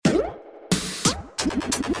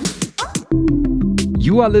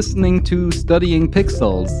You are listening to Studying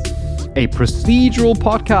Pixels, a procedural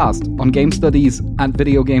podcast on game studies and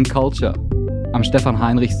video game culture. I'm Stefan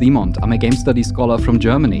Heinrich Simond. I'm a game studies scholar from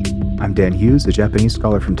Germany. I'm Dan Hughes, a Japanese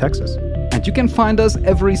scholar from Texas. And you can find us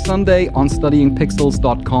every Sunday on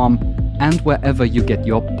studyingpixels.com and wherever you get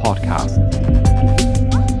your podcasts.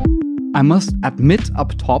 I must admit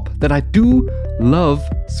up top that I do love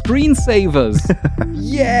screensavers.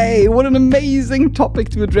 Yay! What an amazing topic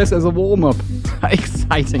to address as a warm-up.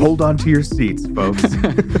 Exciting. Hold on to your seats, folks.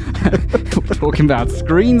 We're talking about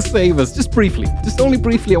screensavers. Just only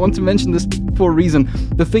briefly, I want to mention this for a reason.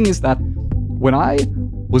 The thing is that when I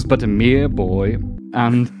was but a mere boy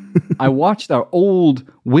and I watched our old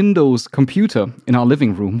Windows computer in our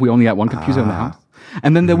living room, we only had one computer in the house,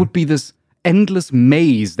 and then there would be this endless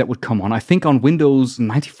maze that would come on. I think on Windows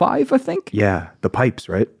 95, I think. Yeah, the pipes,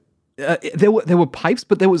 right? There were pipes,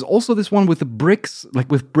 but there was also this one with the bricks,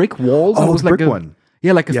 like with brick walls. Oh, it was the like brick one.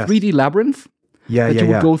 Yeah, like a Yes. 3D labyrinth that you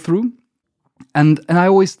would go through. And I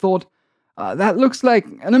always thought, that looks like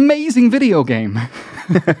an amazing video game.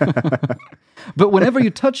 But whenever you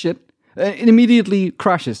touch it, it immediately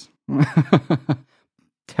crashes.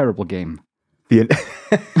 Terrible game.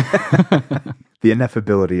 The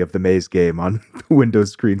ineffability of the maze game on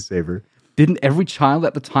Windows screensaver. Didn't every child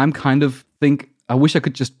at the time kind of think, I wish I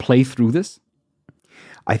could just play through this?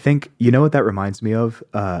 I think, you know what that reminds me of?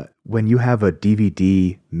 When you have a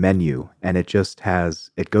DVD menu and it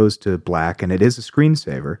goes to black and it is a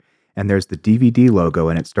screensaver and there's the DVD logo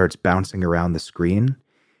and it starts bouncing around the screen.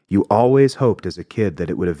 You always hoped as a kid that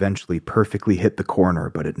it would eventually perfectly hit the corner,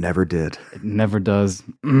 but it never did. It never does.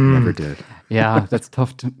 Never did. Yeah, that's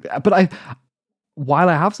tough to... But while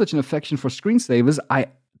I have such an affection for screensavers, I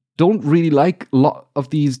don't really like a lot of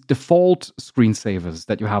these default screensavers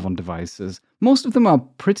that you have on devices. Most of them are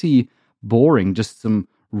pretty boring, just some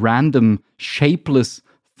random, shapeless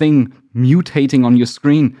thing mutating on your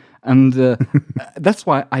screen. And that's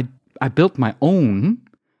why I built my own.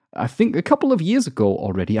 I think a couple of years ago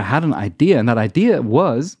already, I had an idea, and that idea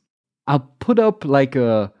was I'll put up like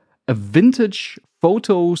a vintage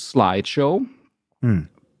photo slideshow,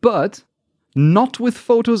 but not with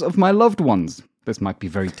photos of my loved ones. This might be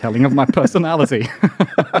very telling of my personality.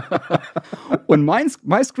 When my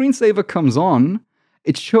screensaver comes on,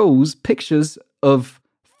 it shows pictures of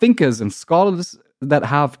thinkers and scholars that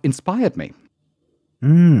have inspired me.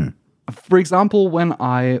 For example, when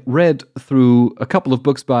I read through a couple of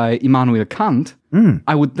books by Immanuel Kant,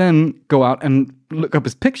 I would then go out and look up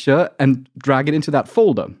his picture and drag it into that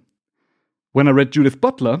folder. When I read Judith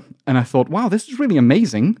Butler, and I thought, wow, this is really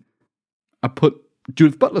amazing, I put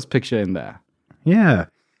Judith Butler's picture in there. Yeah,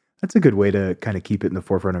 that's a good way to kind of keep it in the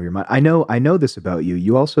forefront of your mind. I know this about you.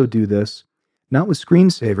 You also do this, not with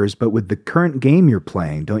screensavers, but with the current game you're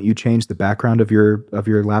playing. Don't you change the background of your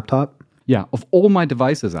laptop? Yeah, of all my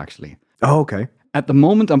devices, actually. Oh, okay. At the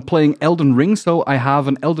moment, I'm playing Elden Ring, so I have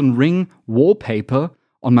an Elden Ring wallpaper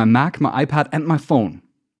on my Mac, my iPad, and my phone.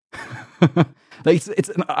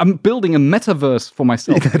 I'm building a metaverse for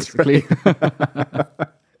myself, basically.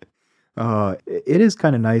 Right. It is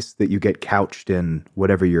kind of nice that you get couched in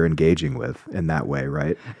whatever you're engaging with in that way,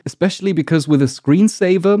 right? Especially because with a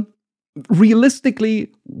screensaver,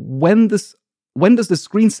 realistically, when does the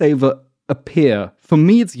screensaver appear? For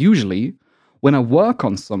me, it's usually when I work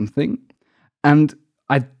on something and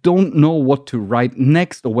I don't know what to write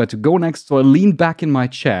next or where to go next, so I lean back in my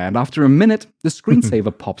chair, and after a minute, the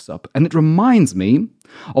screensaver pops up, and it reminds me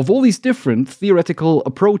of all these different theoretical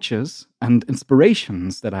approaches and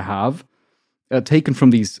inspirations that I have taken from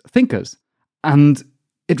these thinkers. And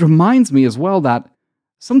it reminds me as well that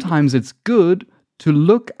sometimes it's good to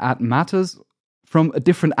look at matters from a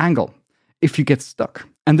different angle if you get stuck.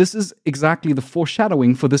 And this is exactly the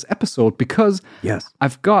foreshadowing for this episode, because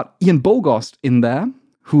I've got Ian Bogost in there,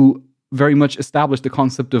 who very much established the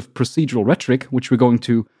concept of procedural rhetoric, which we're going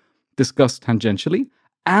to discuss tangentially.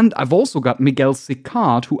 And I've also got Miguel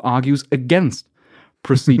Sicard, who argues against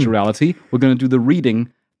procedurality. We're going to do the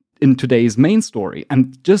reading in today's main story.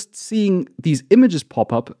 And just seeing these images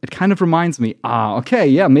pop up, it kind of reminds me,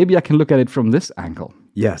 maybe I can look at it from this angle.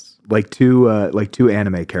 Yes, like two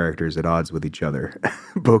anime characters at odds with each other,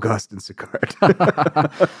 Bogost and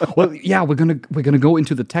Sicard. Well, yeah, we're gonna go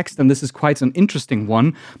into the text, and this is quite an interesting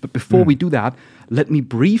one. But before we do that, let me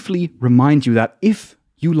briefly remind you that if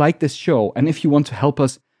you like this show and if you want to help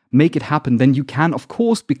us make it happen, then you can, of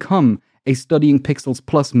course, become a Studying Pixels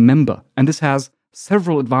Plus member, and this has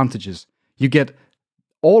several advantages. You get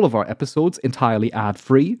all of our episodes entirely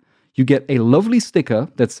ad-free. you get a lovely sticker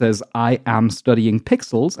that says, I am studying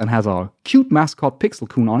pixels, and has our cute mascot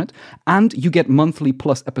Pixelkun on it, and you get monthly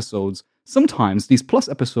Plus episodes. Sometimes these Plus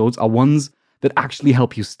episodes are ones that actually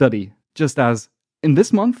help you study, just as in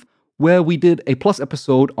this month, where we did a Plus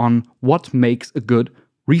episode on what makes a good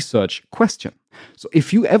research question. So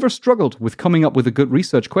if you ever struggled with coming up with a good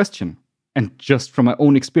research question, and just from my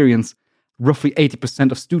own experience, roughly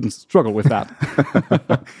 80% of students struggle with that.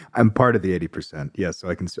 I'm part of the 80%. Yes, so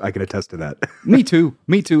I can attest to that. Me too.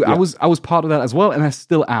 Yeah. I was part of that as well, and I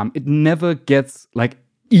still am. It never gets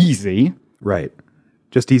easy. Right.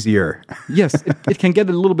 Just easier. Yes, it can get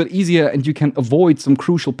a little bit easier, and you can avoid some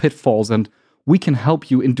crucial pitfalls, and we can help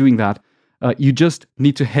you in doing that. You just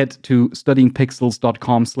need to head to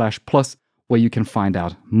studyingpixels.com/plus, where you can find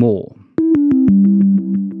out more.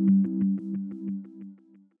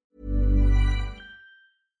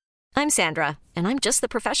 I'm Sandra, and I'm just the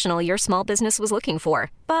professional your small business was looking for.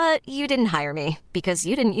 But you didn't hire me because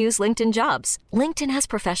you didn't use LinkedIn Jobs. LinkedIn has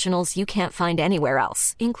professionals you can't find anywhere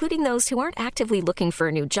else, including those who aren't actively looking for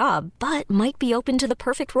a new job, but might be open to the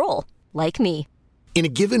perfect role, like me. In a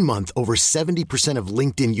given month, over 70% of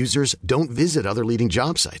LinkedIn users don't visit other leading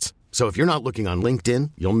job sites. So if you're not looking on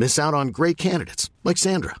LinkedIn, you'll miss out on great candidates like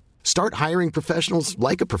Sandra. Start hiring professionals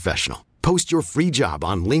like a professional. Post your free job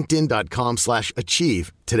on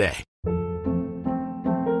linkedin.com/achieve today.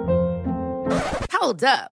 Hold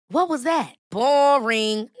up. What was that?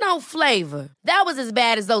 Boring. No flavor. That was as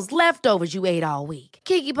bad as those leftovers you ate all week.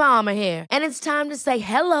 Keke Palmer here, and it's time to say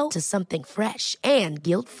hello to something fresh and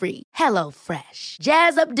guilt-free. HelloFresh.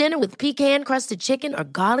 Jazz up dinner with pecan-crusted chicken or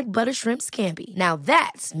garlic butter shrimp scampi. Now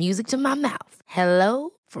that's music to my mouth.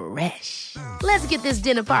 HelloFresh. Let's get this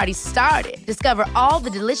dinner party started. Discover all the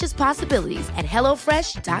delicious possibilities at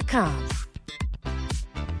HelloFresh.com.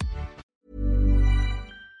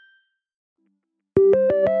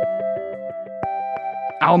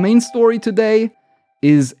 Our main story today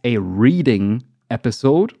is a reading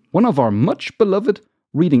episode, one of our much beloved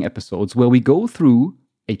reading episodes, where we go through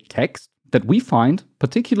a text that we find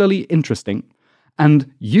particularly interesting,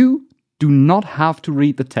 and you do not have to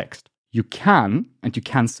read the text. You can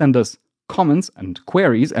send us comments and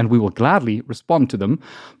queries, and we will gladly respond to them,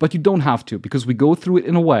 but you don't have to, because we go through it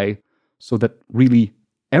in a way so that really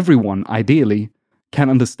everyone, ideally,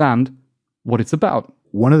 can understand what it's about.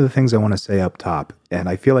 One of the things I want to say up top, and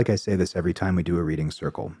I feel like I say this every time we do a reading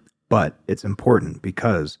circle, but it's important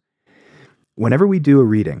because whenever we do a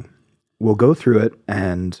reading, we'll go through it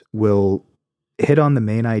and we'll hit on the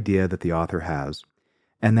main idea that the author has.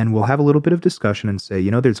 And then we'll have a little bit of discussion and say,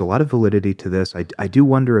 there's a lot of validity to this. I do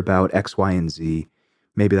wonder about X, Y, and Z.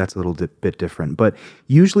 Maybe that's a little bit different. But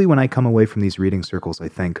usually when I come away from these reading circles, I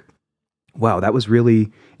think, wow, that was really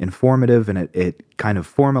informative, and it kind of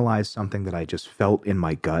formalized something that I just felt in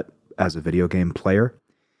my gut as a video game player.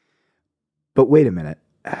 But wait a minute.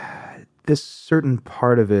 This certain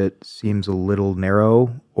part of it seems a little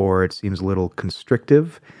narrow, or it seems a little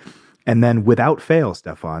constrictive. And then without fail,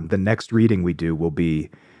 Stefan, the next reading we do will be,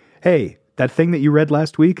 hey, that thing that you read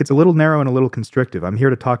last week, it's a little narrow and a little constrictive. I'm here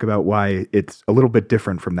to talk about why it's a little bit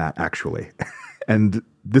different from that, actually. And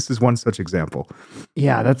this is one such example.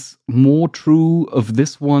 Yeah, that's more true of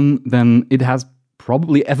this one than it has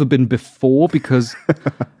probably ever been before, because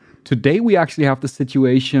today we actually have the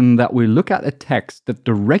situation that we look at a text that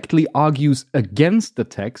directly argues against the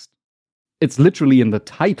text. It's literally in the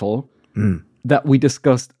title that we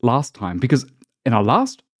discussed last time, because in our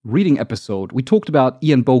last reading episode, we talked about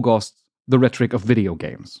Ian Bogost's The Rhetoric of Video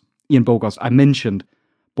Games. Ian Bogost, I mentioned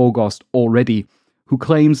Bogost already, who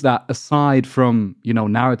claims that aside from,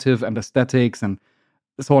 narrative and aesthetics and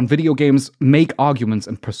so on, video games make arguments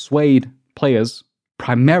and persuade players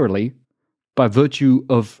primarily by virtue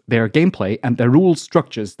of their gameplay and their rule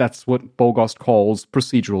structures. That's what Bogost calls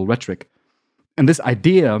procedural rhetoric. And this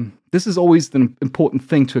idea, this is always the important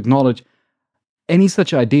thing to acknowledge. Any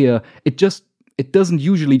such idea, it doesn't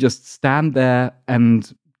usually just stand there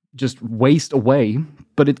and just waste away,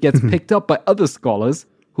 but it gets picked up by other scholars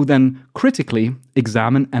who then critically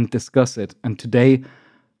examine and discuss it. And today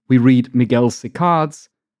we read Miguel Sicard's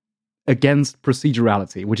Against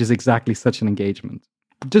Procedurality, which is exactly such an engagement.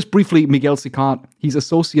 Just briefly, Miguel Sicard, he's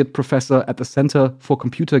associate professor at the Center for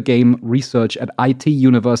Computer Game Research at IT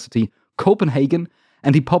University Copenhagen,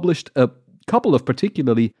 and he published a couple of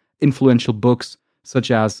particularly influential books, such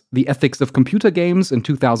as The Ethics of Computer Games in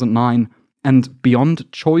 2009 and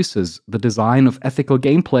Beyond Choices, The Design of Ethical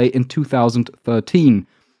Gameplay in 2013.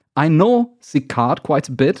 I know Sicard quite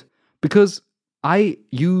a bit because I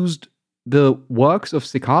used the works of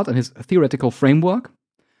Sicard and his theoretical framework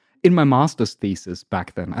in my master's thesis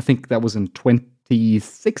back then. I think that was in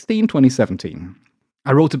 2017.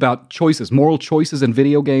 I wrote about choices, moral choices in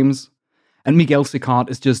video games, and Miguel Sicart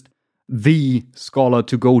is just the scholar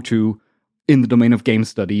to go to in the domain of game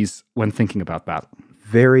studies when thinking about that.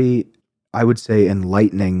 Very, I would say,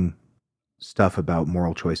 enlightening stuff about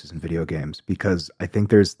moral choices in video games, because I think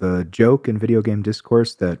there's the joke in video game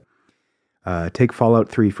discourse that take Fallout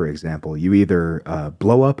 3, for example. You either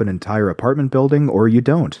blow up an entire apartment building or you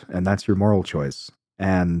don't, and that's your moral choice.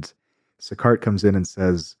 And Sicart comes in and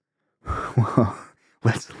says, well,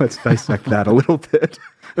 let's dissect that a little bit.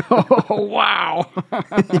 Oh, wow.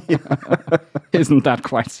 Isn't that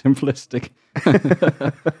quite simplistic?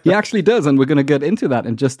 He actually does, and we're going to get into that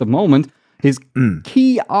in just a moment. His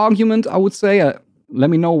key argument, I would say, let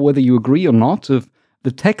me know whether you agree or not, of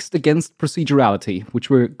the text against procedurality, which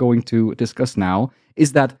we're going to discuss now,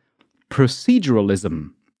 is that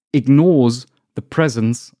proceduralism ignores the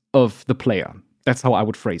presence of the player. That's how I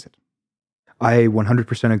would phrase it. I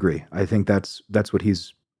 100% agree. I think that's what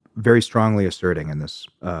he's very strongly asserting in this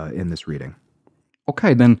reading.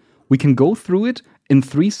 Okay, then we can go through it in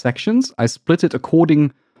 3 sections. I split it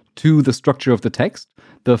according to the structure of the text.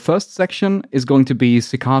 The first section is going to be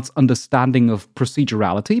Sicart's understanding of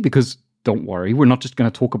procedurality, because don't worry, we're not just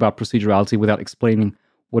going to talk about procedurality without explaining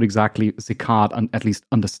what exactly Sicart at least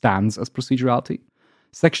understands as procedurality.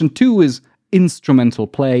 Section 2 is instrumental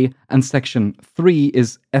play, and section 3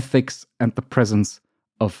 is ethics and the presence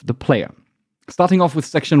of the player. Starting off with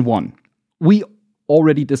section 1. We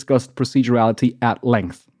already discussed procedurality at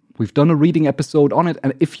length. We've done a reading episode on it,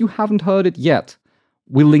 and if you haven't heard it yet,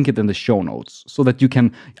 we'll link it in the show notes so that you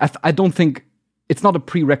can... I don't think... It's not a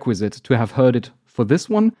prerequisite to have heard it for this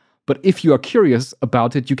one, but if you are curious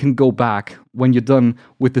about it, you can go back when you're done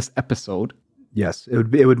with this episode. Yes,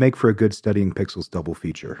 it would make for a good Studying Pixels double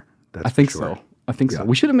feature. I think so.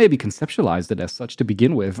 We should have maybe conceptualized it as such to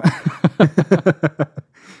begin with.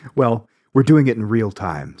 Well, we're doing it in real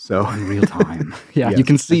time, so in real time. Yeah, yes, you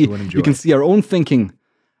can see our own thinking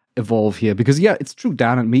evolve here, because it's true,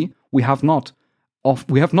 Dan and me, we have not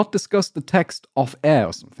discussed the text off air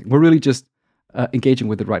or something. We're really just engaging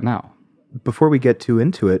with it right now. Before we get too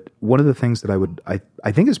into it, one of the things that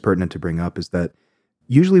I think is pertinent to bring up is that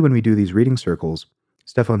usually when we do these reading circles,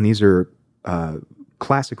 Stefan, these are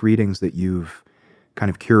classic readings that you've kind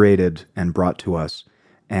of curated and brought to us,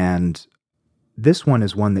 and this one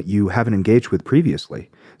is one that you haven't engaged with previously.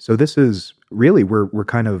 So this is really, we're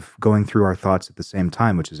kind of going through our thoughts at the same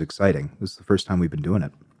time, which is exciting. This is the first time we've been doing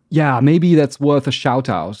it. Yeah, maybe that's worth a shout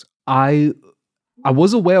out. I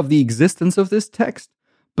was aware of the existence of this text,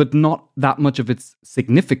 but not that much of its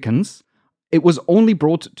significance. It was only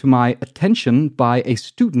brought to my attention by a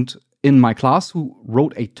student in my class who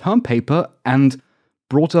wrote a term paper and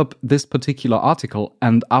brought up this particular article.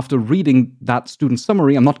 And after reading that student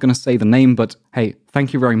summary, I'm not going to say the name, but hey,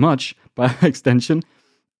 thank you very much by extension.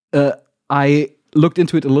 I looked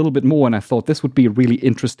into it a little bit more and I thought this would be a really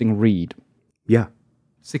interesting read. Yeah.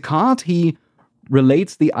 Sicart, he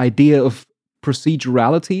relates the idea of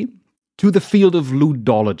procedurality to the field of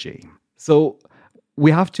ludology. So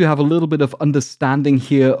we have to have a little bit of understanding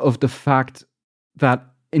here of the fact that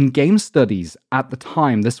in game studies at the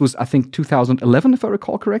time, this was, I think, 2011, if I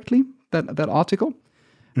recall correctly, that article.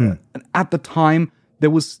 And at the time, there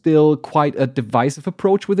was still quite a divisive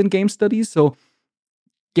approach within game studies. So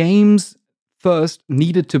games first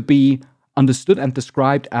needed to be understood and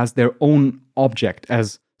described as their own object,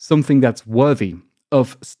 as something that's worthy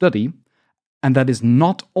of study, and that is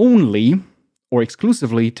not only or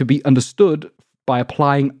exclusively to be understood by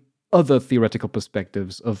applying other theoretical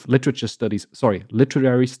perspectives of literary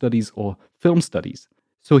studies or film studies.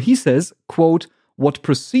 So he says, quote, "What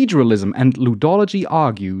proceduralism and ludology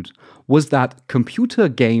argued was that computer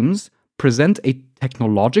games present a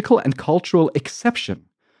technological and cultural exception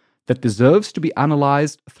that deserves to be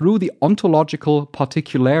analyzed through the ontological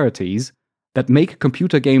particularities that make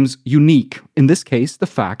computer games unique, in this case, the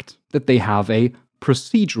fact that they have a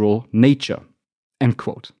procedural nature." End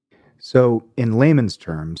quote. So, in layman's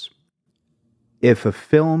terms, if a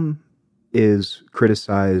film is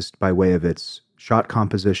criticized by way of its shot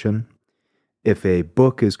composition, if a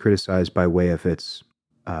book is criticized by way of its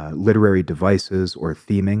literary devices or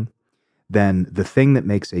theming, then the thing that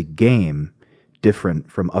makes a game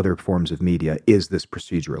different from other forms of media is this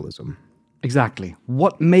proceduralism. Exactly.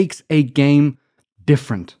 What makes a game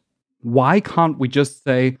different? Why can't we just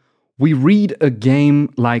say, we read a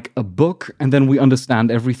game like a book and then we understand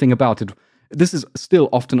everything about it? This is still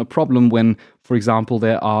often a problem when, for example,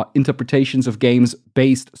 there are interpretations of games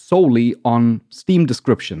based solely on Steam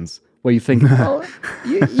descriptions, where you think, well,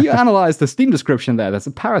 you analyze the Steam description there. That's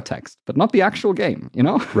a paratext, but not the actual game, you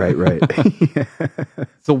know? Right.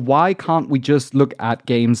 So why can't we just look at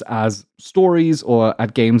games as stories or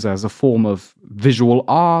at games as a form of visual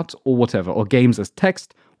art or whatever, or games as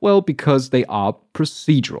text? Well, because they are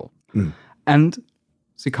procedural. And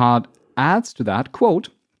Sicard adds to that, quote,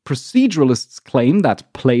 proceduralists claim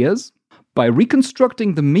that players, by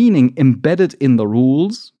reconstructing the meaning embedded in the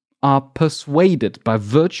rules, are persuaded by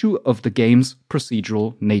virtue of the game's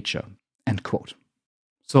procedural nature, end quote.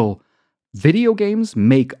 So, video games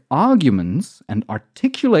make arguments and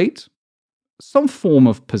articulate some form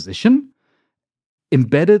of position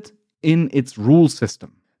embedded in its rule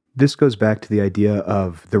system. This goes back to the idea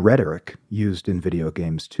of the rhetoric used in video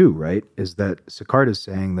games too, right? Is that Sicard is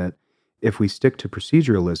saying that if we stick to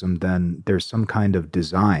proceduralism, then there's some kind of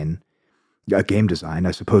design, a game design,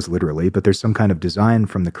 I suppose literally, but there's some kind of design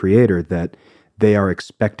from the creator that they are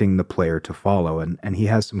expecting the player to follow. And he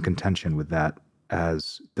has some contention with that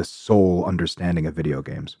as the sole understanding of video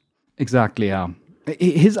games. Exactly, yeah.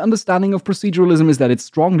 His understanding of proceduralism is that it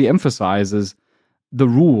strongly emphasizes the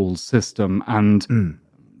rule system and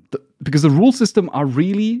because the rule system are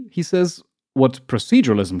really, he says, what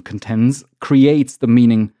proceduralism contends creates the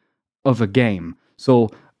meaning of a game. So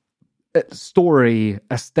story,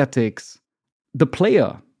 aesthetics, the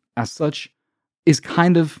player as such is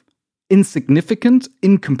kind of insignificant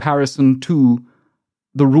in comparison to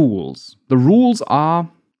the rules. The rules are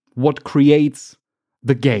what creates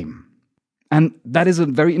the game. And that is a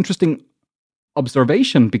very interesting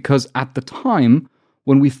observation because at the time,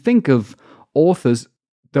 when we think of authors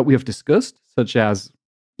that we have discussed, such as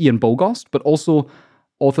Ian Bogost, but also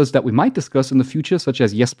authors that we might discuss in the future, such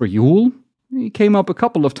as Jesper Juul. He came up a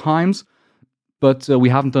couple of times, but we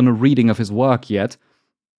haven't done a reading of his work yet.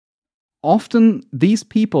 Often these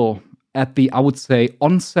people at the, I would say,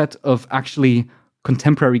 onset of actually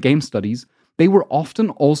contemporary game studies, they were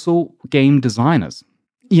often also game designers.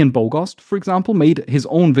 Ian Bogost, for example, made his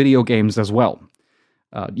own video games as well.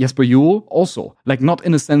 Jesper Juul also, like not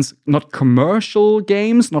in a sense, not commercial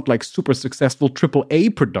games, not like super successful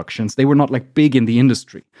AAA productions. They were not like big in the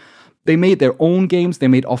industry. They made their own games. They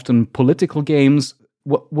made often political games,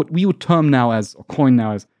 what we would term now as, or coin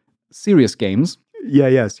now as, serious games.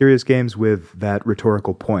 Yeah, serious games with that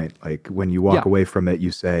rhetorical point. Like when you walk away from it,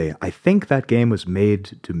 you say, I think that game was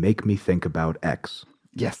made to make me think about X.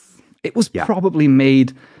 Yes, it was probably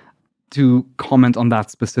made to comment on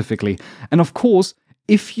that specifically. And of course,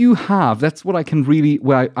 if you have, that's what I can really,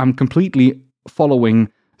 where I'm completely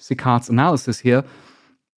following Sicard's analysis here.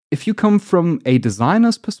 If you come from a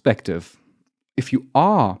designer's perspective, if you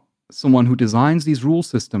are someone who designs these rule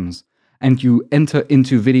systems and you enter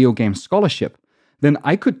into video game scholarship, then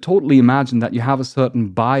I could totally imagine that you have a certain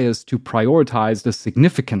bias to prioritize the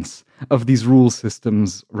significance of these rule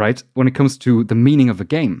systems, right? When it comes to the meaning of a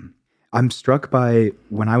game. I'm struck by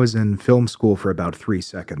when I was in film school for about 3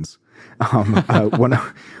 seconds. When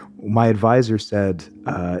my advisor said,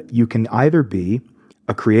 you can either be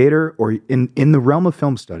a creator or in the realm of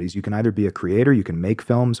film studies, you can either be a creator, you can make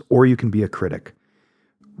films, or you can be a critic.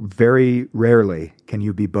 Very rarely can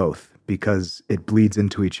you be both because it bleeds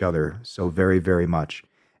into each other so very, very much.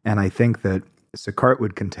 And I think that Sicard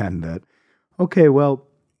would contend that, okay, well,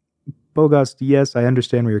 Bogost, yes, I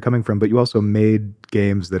understand where you're coming from, but you also made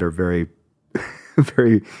games that are very,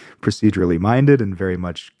 very procedurally minded and very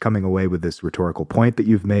much coming away with this rhetorical point that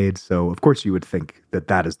you've made. So, of course, you would think that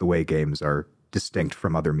that is the way games are distinct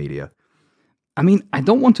from other media. I mean, I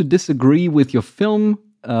don't want to disagree with your film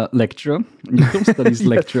lecture, your film studies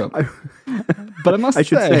lecture, but I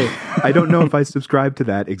should say, I don't know if I subscribe to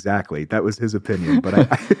that exactly. That was his opinion, but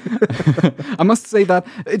I must say that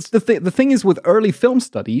it's the thing is with early film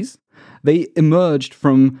studies, they emerged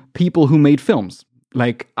from people who made films,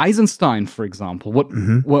 like Eisenstein, for example. What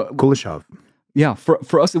Kuleshov. Yeah,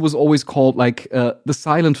 for us, it was always called like the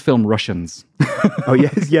silent film Russians. Oh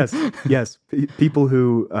yes. People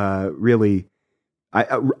who really,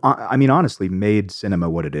 I mean, honestly, made cinema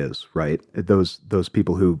what it is. Right? Those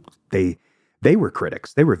people who they were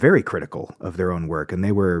critics. They were very critical of their own work, and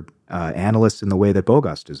they were analysts in the way that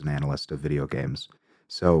Bogost is an analyst of video games.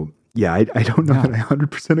 So yeah, I don't know that I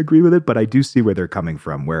 100% agree with it, but I do see where they're coming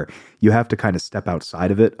from. Where you have to kind of step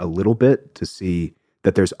outside of it a little bit to see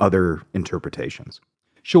that there's other interpretations.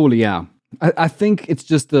 Surely, yeah. I think it's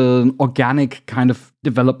just an organic kind of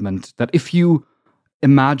development that if you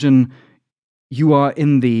imagine you are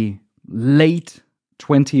in the late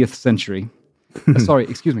 20th century,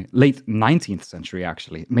 late 19th century,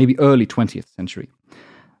 actually, maybe early 20th century,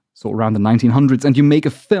 so around the 1900s, and you make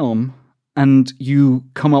a film and you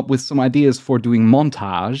come up with some ideas for doing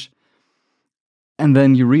montage, And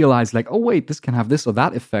then you realize, like, oh, wait, this can have this or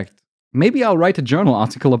that effect. Maybe I'll write a journal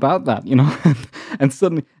article about that, and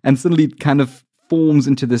suddenly it kind of forms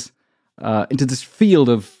into this field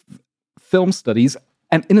of film studies.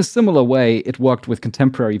 And in a similar way, it worked with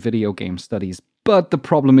contemporary video game studies. But the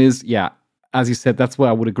problem is, as you said, that's where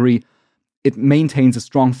I would agree. It maintains a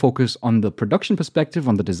strong focus on the production perspective,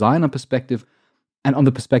 on the designer perspective, and on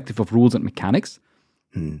the perspective of rules and mechanics.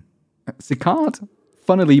 Sicard,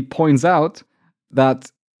 funnily, points out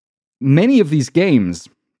that many of these games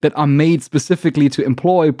that are made specifically to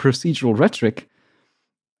employ procedural rhetoric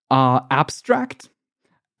are abstract,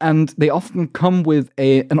 and they often come with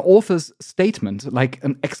an author's statement, like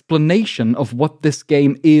an explanation of what this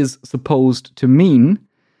game is supposed to mean,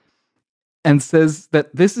 and says that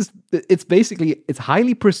it's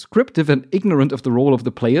highly prescriptive and ignorant of the role of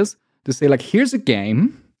the players to say, like, here's a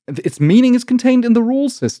game, its meaning is contained in the rule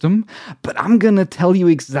system, but I'm gonna tell you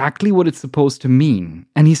exactly what it's supposed to mean.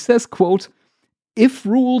 And he says, quote, if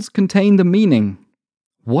rules contain the meaning,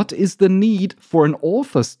 what is the need for an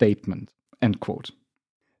author statement? End quote.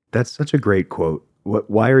 That's such a great quote.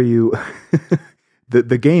 Why are you...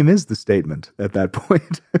 the game is the statement at that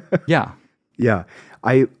point. Yeah. Yeah.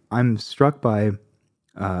 I'm struck by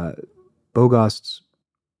Bogost's...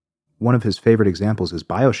 One of his favorite examples is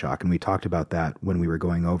BioShock, and we talked about that when we were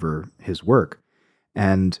going over his work.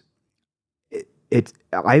 And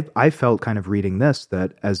I felt kind of reading this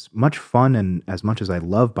that as much fun and as much as I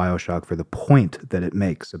love BioShock for the point that it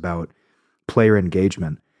makes about player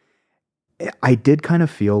engagement, I did kind of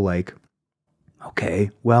feel like, okay,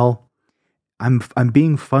 well, I'm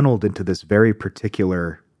being funneled into this very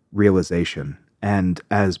particular realization. And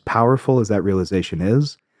as powerful as that realization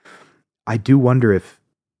is, I do wonder if,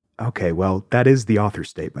 okay, well, that is the author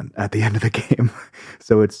statement at the end of the game.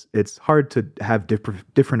 So it's hard to have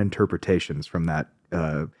different interpretations from that,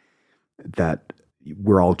 that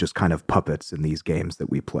we're all just kind of puppets in these games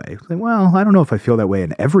that we play. Like, well, I don't know if I feel that way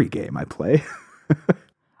in every game I play.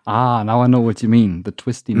 Now I know what you mean. The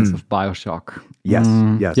twistiness of BioShock. Yes,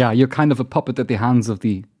 yes. Yeah, you're kind of a puppet at the hands of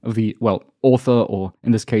the author, or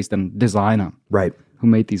in this case, then designer. Right. Who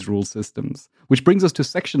made these rule systems. Which brings us to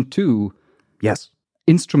section 2. Yes.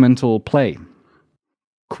 Instrumental play.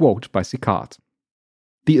 Quote by Sicard.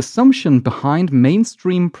 The assumption behind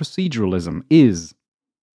mainstream proceduralism is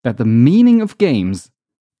that the meaning of games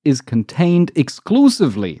is contained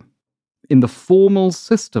exclusively in the formal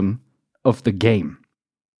system of the game.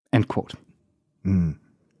 End quote.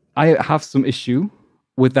 I have some issue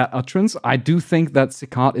with that utterance. I do think that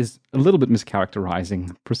Sicard is a little bit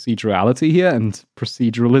mischaracterizing procedurality here and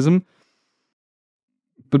proceduralism.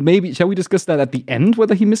 But maybe, shall we discuss that at the end,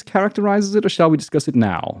 whether he mischaracterizes it, or shall we discuss it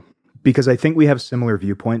now? Because I think we have similar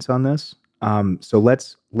viewpoints on this. So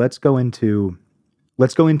let's go into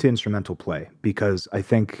instrumental play, because I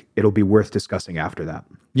think it'll be worth discussing after that.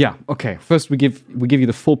 Yeah, okay. First, we give you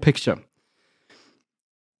the full picture.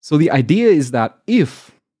 So the idea is that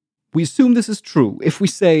if we assume this is true, if we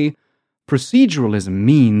say proceduralism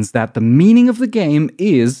means that the meaning of the game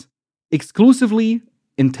is exclusively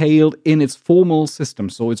entailed in its formal system,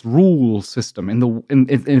 so its rule system, in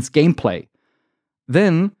its gameplay,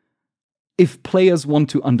 then if players want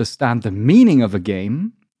to understand the meaning of a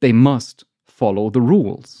game, they must follow the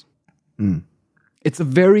rules. It's a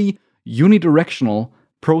very unidirectional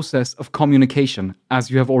process of communication,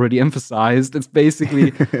 as you have already emphasized. It's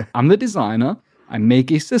basically, I'm the designer, I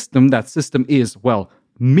make a system, that system is,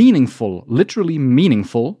 meaningful, literally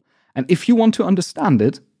meaningful, and if you want to understand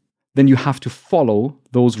it, then you have to follow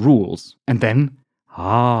those rules. And then,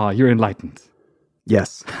 you're enlightened.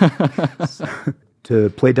 Yes. To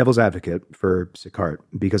play devil's advocate for Sicard,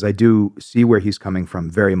 because I do see where he's coming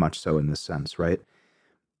from very much so in this sense, right?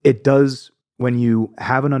 It does, when you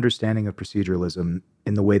have an understanding of proceduralism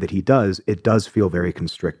in the way that he does, it does feel very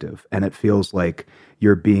constrictive. And it feels like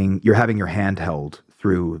you're having your hand held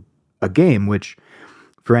through a game, which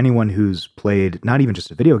for anyone who's played not even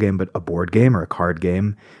just a video game, but a board game or a card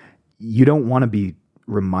game, you don't want to be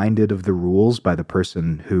reminded of the rules by the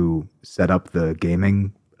person who set up the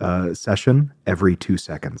gaming session every 2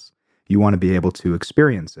 seconds. You want to be able to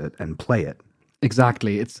experience it and play it.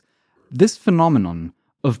 Exactly. It's this phenomenon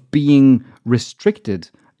of being restricted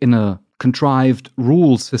in a contrived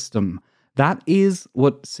rule system. That is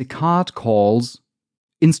what Sicard calls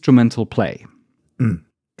instrumental play.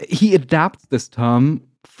 He adapts this term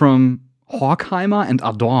from Horkheimer and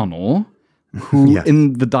Adorno, who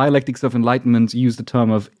in the Dialectics of Enlightenment use the term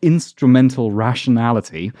of instrumental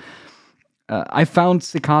rationality. I found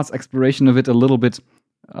Sicard's exploration of it a little bit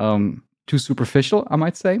too superficial, I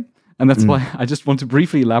might say. And that's why I just want to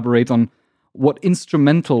briefly elaborate on what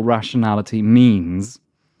instrumental rationality means,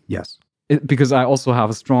 Yes. because I also have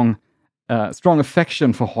a strong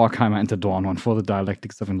affection for Horkheimer and Adorno and for the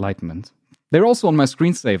Dialectics of Enlightenment. They're also on my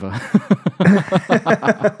screensaver.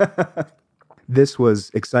 This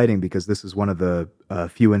was exciting because this is one of the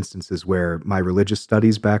few instances where my religious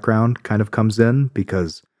studies background kind of comes in,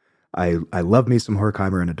 because I love me some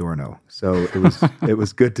Horkheimer and Adorno. So it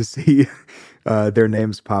was good to see their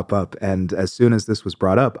names pop up. And as soon as this was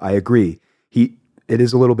brought up, I agree. It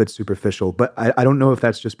is a little bit superficial, but I don't know if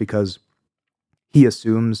that's just because he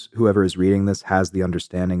assumes whoever is reading this has the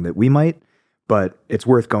understanding that we might, but it's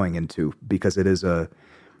worth going into because it's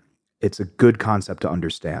a good concept to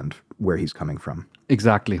understand where he's coming from.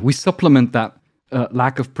 Exactly. We supplement that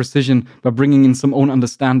lack of precision by bringing in some own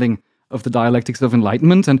understanding of the Dialectics of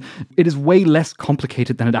Enlightenment, and it is way less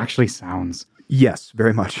complicated than it actually sounds. Yes,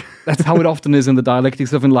 very much. That's how it often is in the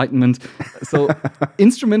Dialectics of Enlightenment. So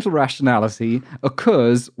instrumental rationality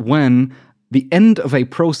occurs when the end of a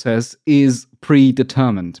process is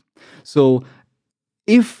predetermined. So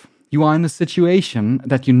if you are in a situation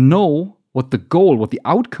that you know what the goal, what the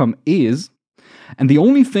outcome is, and the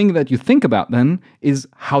only thing that you think about then is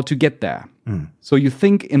how to get there. So you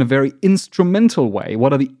think in a very instrumental way.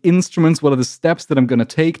 What are the instruments? What are the steps that I'm going to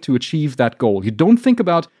take to achieve that goal? You don't think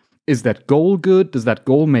about, is that goal good? Does that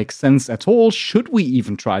goal make sense at all? Should we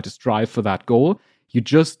even try to strive for that goal? You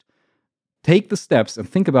just take the steps and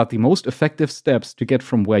think about the most effective steps to get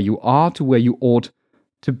from where you are to where you ought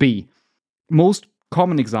to be. Most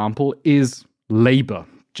common example is labor.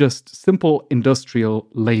 Just simple industrial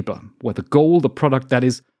labor, where the goal, the product that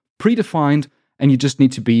is predefined, and you just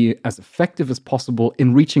need to be as effective as possible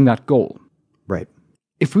in reaching that goal. Right.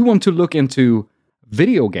 If we want to look into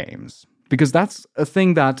video games, because that's a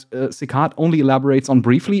thing that Sicard only elaborates on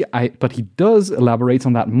briefly, but he does elaborate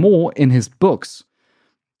on that more in his books.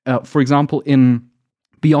 For example, in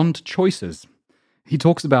Beyond Choices, he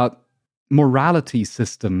talks about morality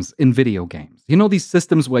systems in video games. You know, these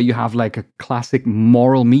systems where you have like a classic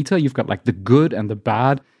moral meter. You've got like the good and the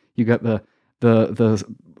bad. You got the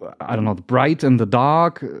I don't know, the bright and the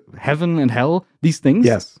dark, heaven and hell. These things.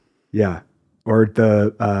 Yes. Yeah. Or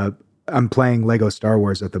I'm playing Lego Star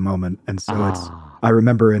Wars at the moment, and so I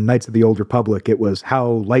remember in Knights of the Old Republic, it was how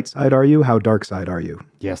light side are you? How dark side are you?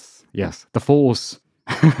 Yes. The Force.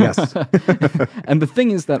 Yes. And the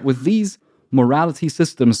thing is that with these morality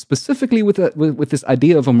systems, specifically with this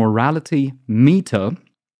idea of a morality meter,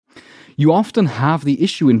 you often have the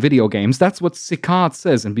issue in video games. That's what Sicard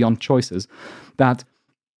says in Beyond Choices, that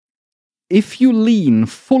if you lean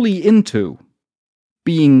fully into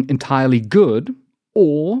being entirely good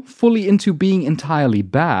or fully into being entirely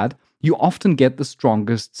bad, you often get the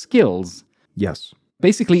strongest skills. Yes.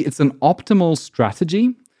 Basically, it's an optimal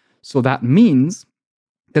strategy. So that means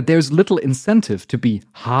that there's little incentive to be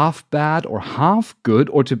half bad or half good,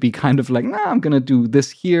 or to be kind of like, I'm going to do this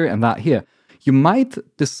here and that here. You might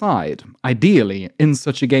decide, ideally, in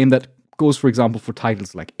such a game that goes, for example, for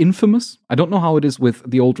titles like Infamous. I don't know how it is with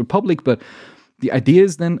the Old Republic, but the idea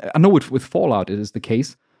is then, I know with Fallout it is the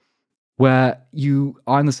case, where you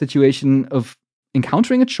are in the situation of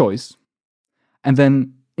encountering a choice, and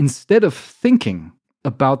then instead of thinking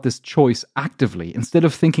about this choice actively, instead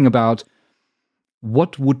of thinking about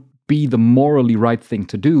what would be the morally right thing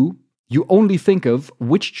to do, you only think of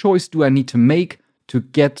which choice do I need to make to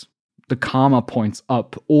get the karma points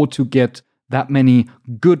up, or to get that many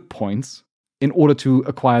good points in order to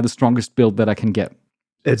acquire the strongest build that I can get.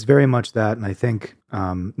 It's very much that, and I think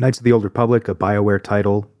Knights of the Old Republic, a BioWare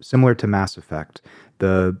title, similar to Mass Effect.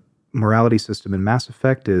 The morality system in Mass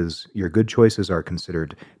Effect is your good choices are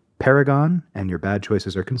considered Paragon, and your bad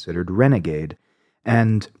choices are considered Renegade.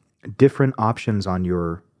 And different options on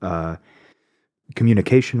your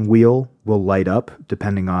communication wheel will light up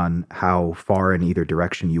depending on how far in either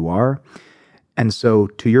direction you are. And so,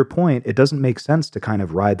 to your point, it doesn't make sense to kind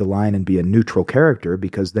of ride the line and be a neutral character,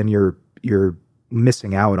 because then you're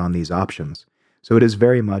missing out on these options. So it is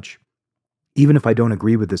very much, even if I don't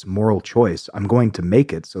agree with this moral choice, I'm going to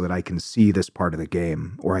make it so that I can see this part of the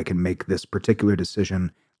game, or I can make this particular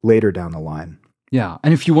decision later down the line. Yeah,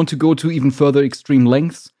 and if you want to go to even further extreme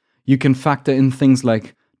lengths, you can factor in things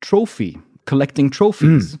like collecting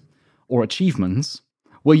trophies or achievements,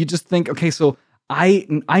 where you just think, okay, so I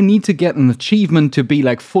need to get an achievement to be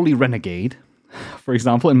like fully renegade, for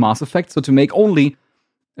example, in Mass Effect. So to make only,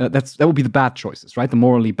 that would be the bad choices, right? The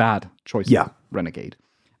morally bad choices, yeah. Renegade.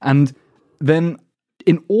 And then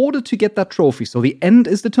in order to get that trophy, so the end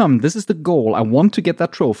is determined, this is the goal, I want to get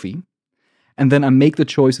that trophy, and then I make the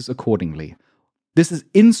choices accordingly. This is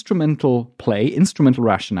instrumental play, instrumental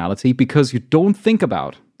rationality, because you don't think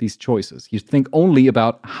about these choices. You think only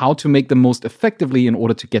about how to make them most effectively in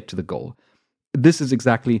order to get to the goal. This is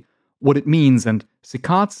exactly what it means. And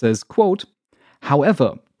Sicard says, quote,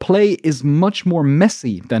 "However, play is much more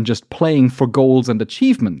messy than just playing for goals and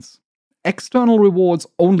achievements. External rewards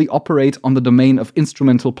only operate on the domain of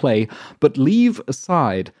instrumental play, but leave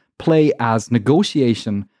aside play as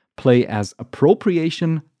negotiation, play as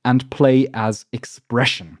appropriation, and play as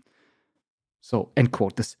expression." So, end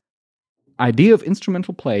quote. This idea of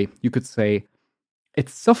instrumental play, you could say, it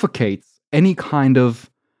suffocates any kind of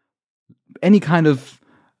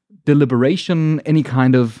deliberation, any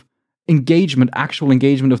kind of engagement, actual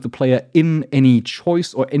engagement of the player in any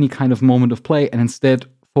choice or any kind of moment of play, and instead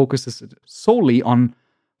focuses it solely on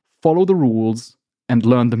follow the rules and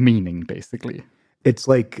learn the meaning, basically. It's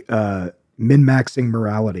like min-maxing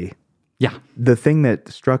morality. Yeah. The thing that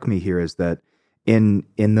struck me here is that in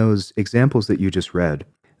those examples that you just read,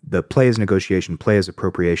 the play as negotiation, play as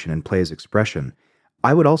appropriation, and play as expression,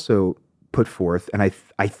 I would also put forth, and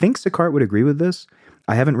I think Sicard would agree with this.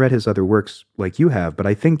 I haven't read his other works like you have, but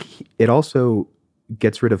I think it also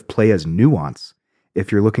gets rid of play as nuance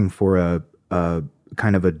if you're looking for a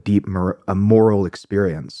kind of a deep a moral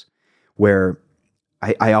experience, where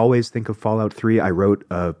I always think of Fallout 3. I wrote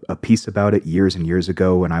a piece about it years and years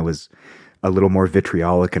ago when I was a little more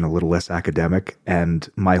vitriolic and a little less academic. And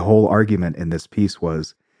my whole argument in this piece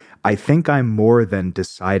was, I think I'm more than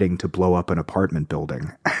deciding to blow up an apartment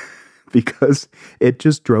building because it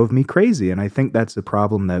just drove me crazy. And I think that's a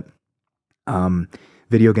problem that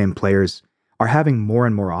video game players are having more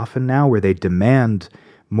and more often now, where they demand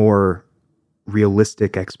more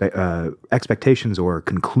realistic expectations or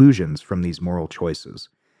conclusions from these moral choices.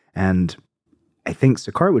 And I think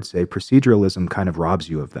Sicard would say proceduralism kind of robs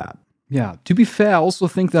you of that. Yeah, to be fair, I also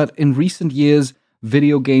think that in recent years,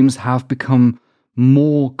 video games have become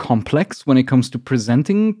more complex when it comes to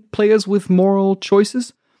presenting players with moral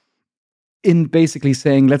choices, in basically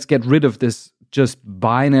saying, let's get rid of this just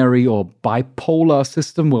binary or bipolar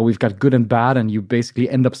system where we've got good and bad and you basically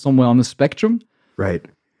end up somewhere on the spectrum. Right.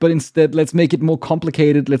 But instead, let's make it more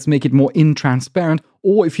complicated, let's make it more intransparent,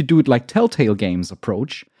 or if you do it like Telltale Games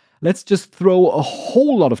approach, let's just throw a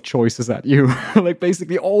whole lot of choices at you. Like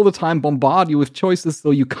basically all the time bombard you with choices so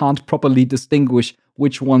you can't properly distinguish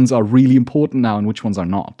which ones are really important now and which ones are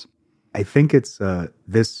not. I think it's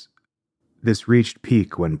this reached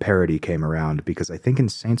peak when parody came around, because I think in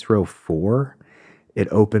Saints Row 4, it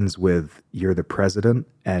opens with you're the president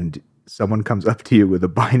and someone comes up to you with a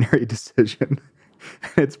binary decision.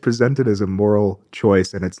 It's presented as a moral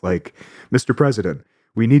choice, and it's like, Mr. President,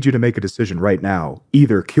 we need you to make a decision right now.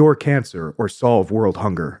 Either cure cancer or solve world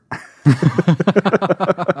hunger.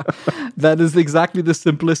 That is exactly the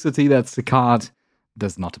simplicity that Sicard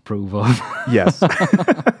does not approve of. Yes.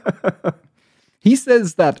 He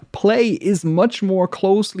says that play is much more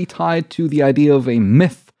closely tied to the idea of a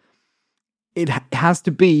myth. It has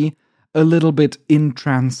to be a little bit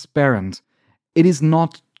intransparent. It is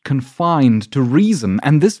not confined to reason.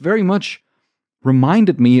 And this very much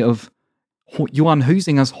reminded me of Johan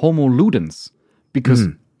Huizinga's Homo Ludens, because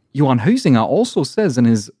Johan Huizinga also says in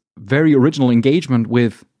his very original engagement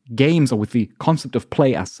with games or with the concept of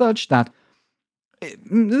play as such that,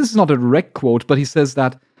 this is not a direct quote, but he says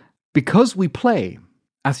that because we play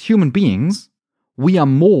as human beings, we are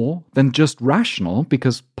more than just rational,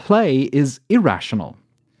 because play is irrational.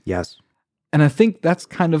 Yes. And I think that's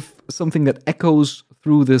kind of something that echoes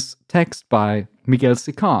through this text by Miguel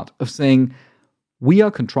Sicard, of saying we are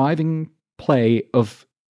contriving play of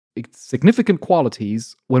significant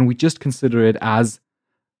qualities when we just consider it as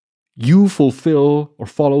you fulfill or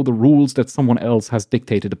follow the rules that someone else has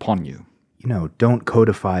dictated upon you. You know, don't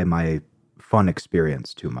codify my fun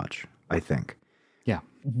experience too much, I think. Yeah.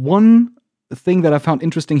 One thing that I found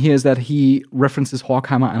interesting here is that he references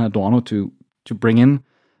Horkheimer and Adorno to bring in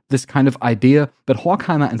this kind of idea, but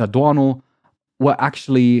Horkheimer and Adorno were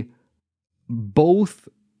actually both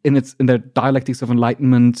in their dialectics of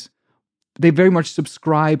enlightenment. They very much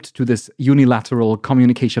subscribed to this unilateral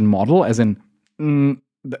communication model, as in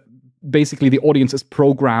basically the audience is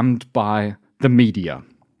programmed by the media.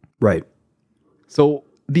 Right. So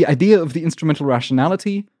the idea of the instrumental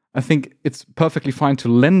rationality, I think it's perfectly fine to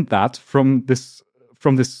lend that from this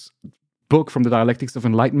book, from the Dialectics of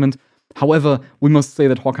Enlightenment. However, we must say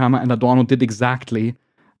that Horkheimer and Adorno did exactly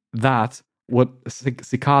that, what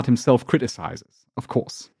Sicard himself criticizes, of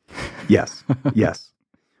course. Yes, yes.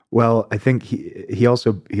 Well, I think he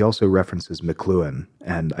also references McLuhan,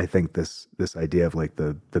 and I think this idea of like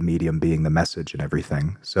the medium being the message and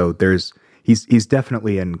everything. So he's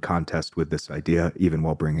definitely in contest with this idea, even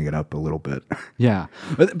while bringing it up a little bit. Yeah.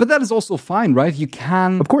 But that is also fine, right? You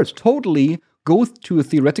can, Of course, totally go to a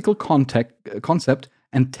theoretical concept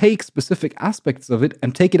and take specific aspects of it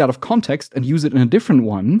and take it out of context and use it in a different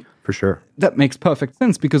one. for sure. That makes perfect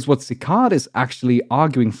sense, because what Sicard is actually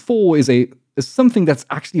arguing for is something that's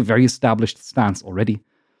actually a very established stance already.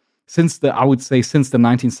 Since the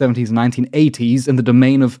 1970s, 1980s, in the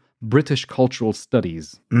domain of British cultural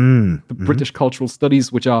studies. The British cultural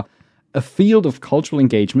studies, which are a field of cultural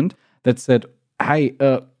engagement that said, hey,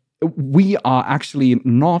 we are actually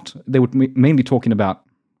not, they were mainly talking about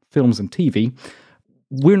films and TV,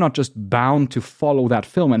 we're not just bound to follow that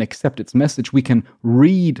film and accept its message. We can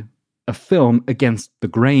read a film against the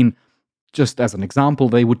grain. Just as an example,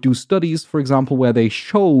 they would do studies, for example, where they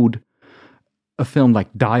showed a film like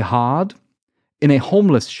Die Hard in a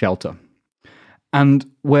homeless shelter, and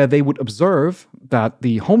where they would observe that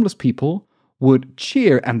the homeless people would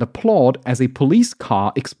cheer and applaud as a police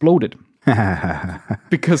car exploded.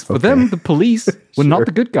 Because for them, the police were not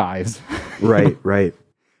the good guys. Right.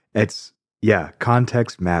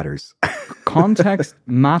 Context matters. Context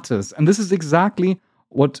matters. And this is exactly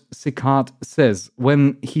what Sicard says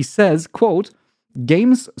when he says, quote,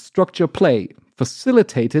 games structure play,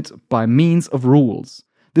 facilitated by means of rules.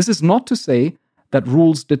 This is not to say that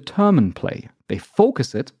rules determine play. They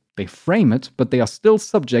focus it, they frame it, but they are still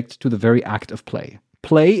subject to the very act of play.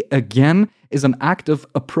 Play, again, is an act of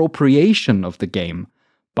appropriation of the game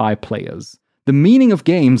by players. The meaning of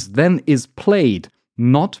games then is played,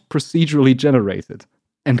 not procedurally generated.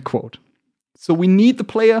 End quote. So we need the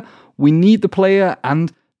player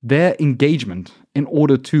and their engagement in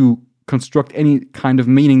order to construct any kind of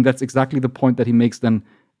meaning. That's exactly the point that he makes then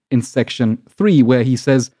in section 3, where he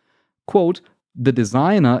says, quote, the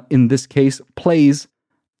designer in this case plays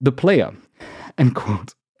the player, end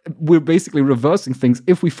quote. We're basically reversing things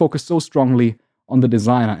if we focus so strongly on the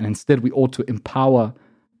designer, and instead we ought to empower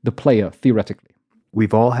the player theoretically.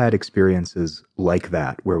 We've all had experiences like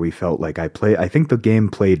that where we felt like I think the game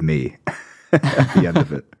played me at the end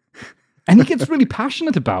of it. And he gets really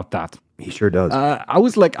passionate about that. He sure does.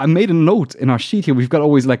 I made a note in our sheet here. We've got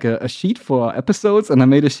always like a sheet for our episodes, and I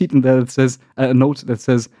made a sheet in there that says, a note that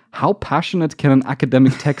says, how passionate can an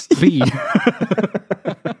academic text be?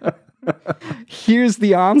 Here's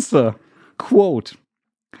the answer. Quote,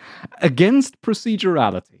 against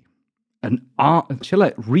procedurality. Shall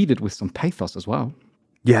I read it with some pathos as well?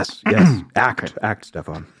 Yes. Act,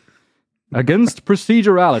 Stefan. Against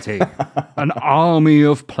procedurality, an army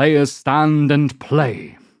of players stand and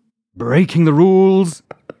play, breaking the rules,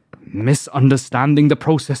 misunderstanding the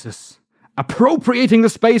processes, appropriating the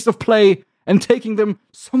space of play, and taking them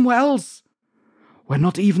somewhere else, where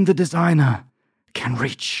not even the designer can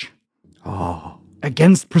reach.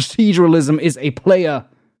 Against proceduralism is a player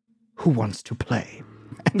who wants to play.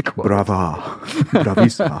 End quote.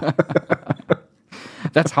 Bravissima.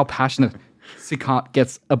 That's how passionate Sicard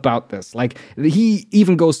gets about this. Like, he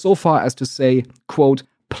even goes so far as to say, quote,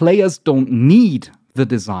 players don't need the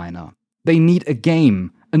designer. They need a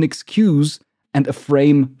game, an excuse, and a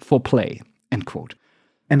frame for play, end quote.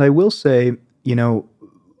 And I will say,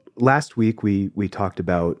 last week we talked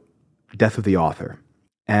about Death of the Author.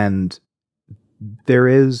 And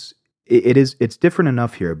it's different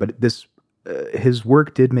enough here, but his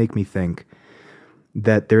work did make me think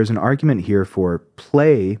that there's an argument here for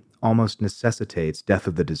play almost necessitates death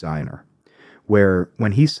of the designer, where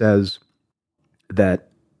when he says that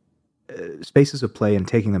spaces of play and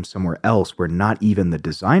taking them somewhere else where not even the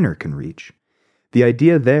designer can reach, the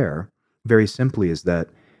idea there, very simply, is that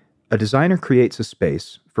a designer creates a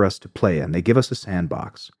space for us to play in. They give us a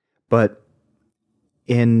sandbox. But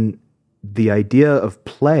in the idea of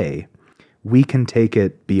play, we can take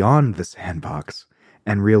it beyond the sandbox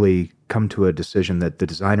and really come to a decision that the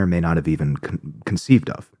designer may not have even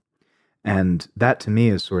conceived of. And that, to me,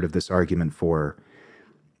 is sort of this argument for,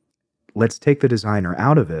 let's take the designer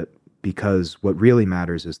out of it, because what really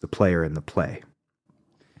matters is the player and the play.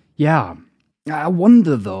 Yeah. I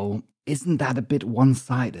wonder, though, isn't that a bit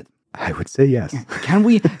one-sided? I would say yes. Can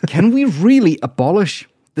we really abolish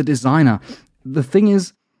the designer? The thing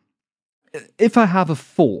is, if I have a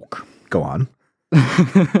fork... Go on.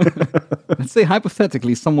 Let's say,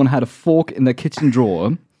 hypothetically, someone had a fork in their kitchen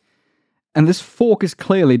drawer, and this fork is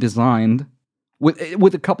clearly designed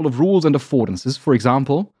with a couple of rules and affordances. For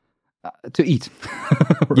example, to eat.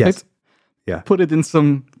 Right? Yes. Yeah. Put it in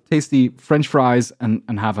some tasty French fries and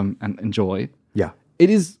have them and enjoy. Yeah. It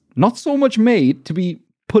is not so much made to be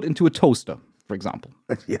put into a toaster, for example.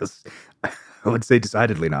 Yes. I would say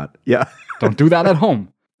decidedly not. Yeah. Don't do that at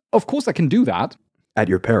home. Of course I can do that. At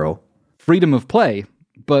your peril. freedom of play.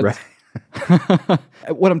 But Right.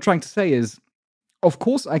 what I'm trying to say is, of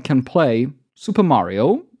course, I can play Super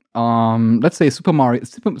Mario. Let's say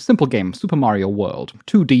simple game, Super Mario World,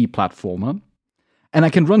 2D platformer, and I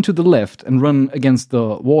can run to the left and run against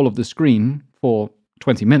the wall of the screen for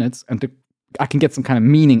 20 minutes, and I can get some kind of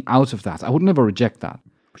meaning out of that. I would never reject that.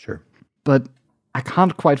 Sure. But I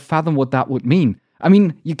can't quite fathom what that would mean. I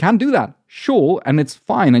mean, you can do that, sure, and it's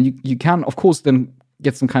fine, and you can, of course, then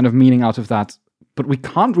get some kind of meaning out of that, but we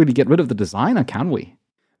can't really get rid of the designer, can we?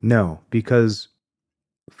 No, because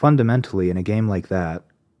fundamentally in a game like that,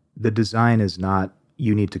 the design is not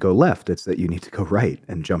you need to go left, it's that you need to go right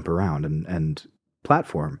and jump around and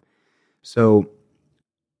platform. So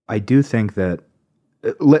I do think that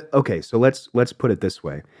so let's put it this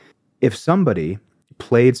way. If somebody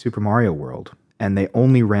played Super Mario World and they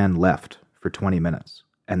only ran left for 20 minutes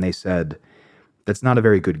and they said, that's not a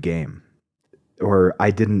very good game, or I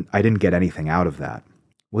didn't get anything out of that.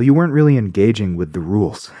 Well, you weren't really engaging with the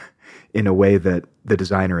rules in a way that the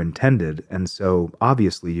designer intended, and so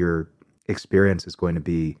obviously your experience is going to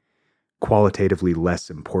be qualitatively less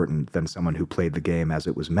important than someone who played the game as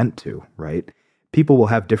it was meant to, right? People will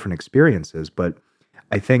have different experiences, but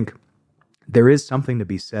I think there is something to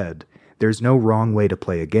be said. There's no wrong way to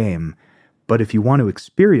play a game, but if you want to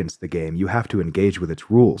experience the game, you have to engage with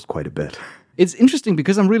its rules quite a bit. It's interesting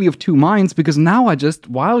because I'm really of two minds, because now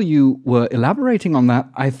while you were elaborating on that,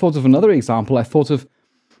 I thought of another example. I thought of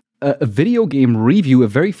a video game review, a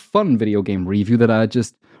very fun video game review that I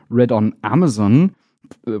just read on Amazon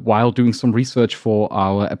while doing some research for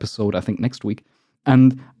our episode, I think next week.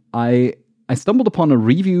 And I stumbled upon a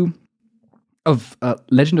review of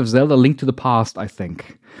Legend of Zelda: Link to the Past, I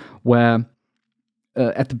think, where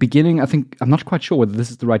at the beginning, I'm not quite sure whether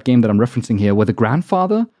this is the right game that I'm referencing here, where the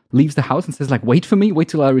grandfather leaves the house and says, like, wait for me, wait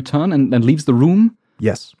till I return, and then leaves the room.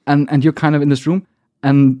 Yes. And you're kind of in this room,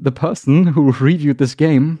 and the person who reviewed this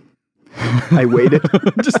game I waited.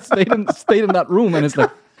 just stayed in that room, and it's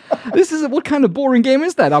like, what kind of boring game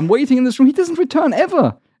is that? I'm waiting in this room. He doesn't return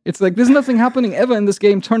ever. It's like, there's nothing happening ever in this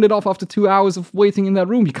game. Turned it off after 2 hours of waiting in that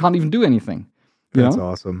room. You can't even do anything. That's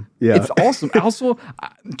awesome. Yeah. It's awesome. Also,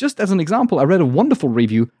 just as an example, I read a wonderful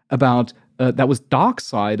review about, that was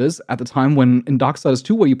Darksiders at the time, when in Darksiders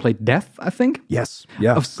 2, where you played Death, I think. Yes.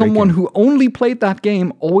 Yeah. Of someone who only played that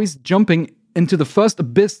game, always jumping into the first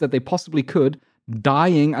abyss that they possibly could,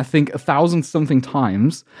 dying, I think, 1,000-something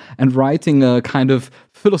times, and writing a kind of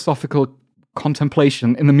philosophical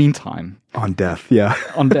contemplation in the meantime. On death, yeah.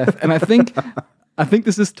 On death. And I think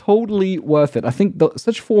this is totally worth it. I think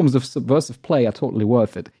such forms of subversive play are totally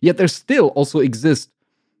worth it. Yet there still also exist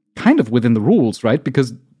kind of within the rules, right?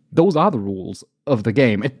 Because those are the rules of the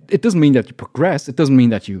game. It doesn't mean that you progress. It doesn't mean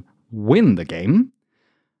that you win the game.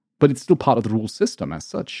 But it's still part of the rule system as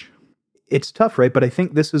such. It's tough, right? But I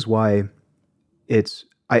think this is why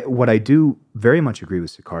what I do very much agree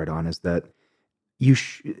with Sicard on is that you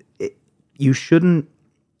shouldn't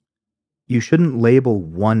label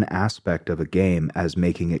one aspect of a game as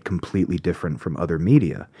making it completely different from other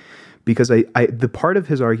media. Because the part of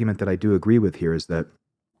his argument that I do agree with here is that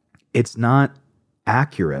it's not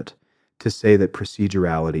accurate to say that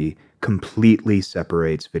procedurality completely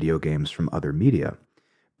separates video games from other media,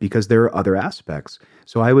 because there are other aspects.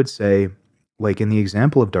 So I would say, like in the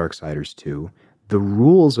example of Darksiders 2, the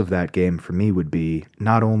rules of that game for me would be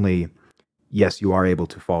not only, yes, you are able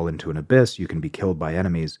to fall into an abyss, you can be killed by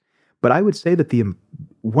enemies, but I would say that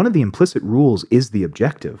one of the implicit rules is the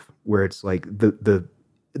objective, where it's like the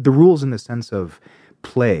rules in the sense of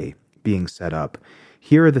play being set up.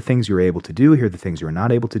 Here are the things you're able to do, here are the things you're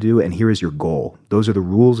not able to do, and here is your goal. Those are the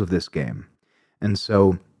rules of this game. And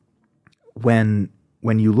so when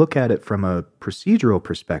you look at it from a procedural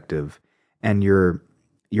perspective, and you're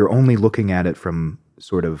only looking at it from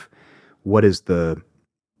sort of what is the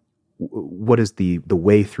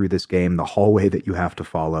way through this game, the hallway that you have to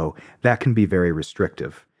follow, that can be very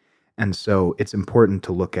restrictive. And so it's important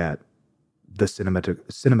to look at the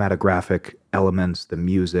cinematographic elements, the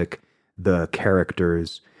music, the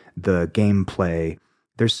characters, the gameplay.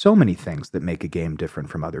 There's so many things that make a game different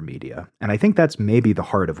from other media. And I think that's maybe the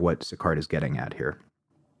heart of what Sicard is getting at here.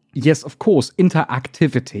 Yes, of course,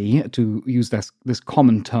 interactivity, to use this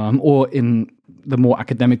common term, or in the more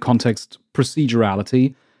academic context,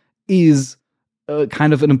 procedurality, is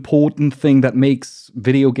kind of an important thing that makes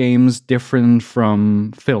video games different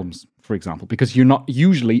from films, for example. Because you're not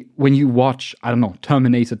usually, when you watch, I don't know,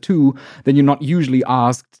 Terminator 2, then you're not usually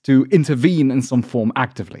asked to intervene in some form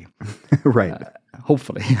actively. Right.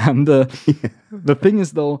 Hopefully. And the thing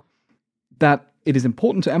is, though, that it is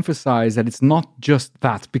important to emphasize that it's not just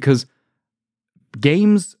that, because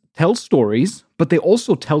games tell stories, but they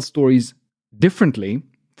also tell stories differently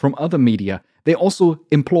from other media. They also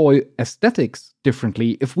employ aesthetics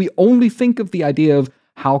differently. If we only think of the idea of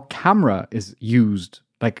how camera is used,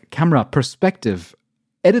 like camera perspective,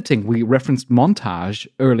 editing, we referenced montage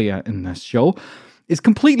earlier in this show, is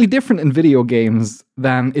completely different in video games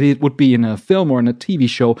than it would be in a film or in a TV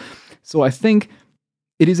show. So I think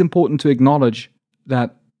it is important to acknowledge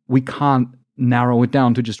that we can't narrow it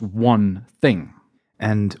down to just one thing.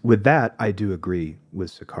 And with that, I do agree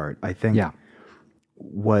with Sicart. I think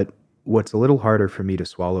what's a little harder for me to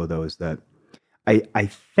swallow, though, is that I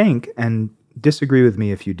think, and disagree with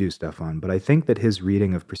me if you do, Stefan, but I think that his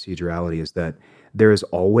reading of procedurality is that there is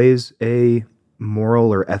always a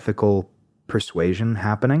moral or ethical persuasion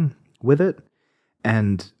happening with it,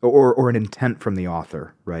 and or an intent from the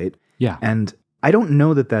author, right? Yeah. And I don't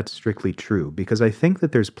know that that's strictly true, because I think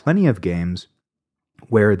that there's plenty of games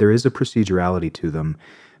where there is a procedurality to them,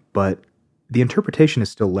 but the interpretation is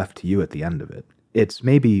still left to you at the end of it. It's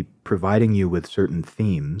maybe providing you with certain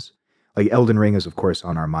themes. Like Elden Ring is, of course,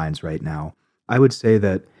 on our minds right now. I would say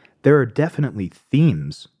that there are definitely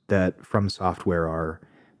themes that From Software are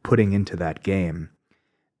putting into that game,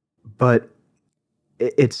 but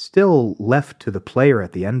it's still left to the player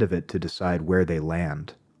at the end of it to decide where they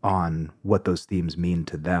land on what those themes mean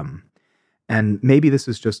to them. And maybe this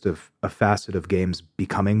is just a facet of games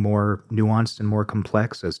becoming more nuanced and more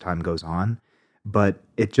complex as time goes on, but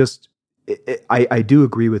I do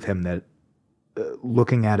agree with him that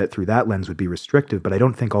looking at it through that lens would be restrictive, but I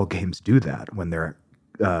don't think all games do that when they're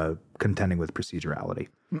contending with procedurality.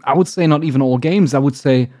 I would say not even all games. I would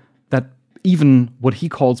say that even what he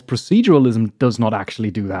calls proceduralism does not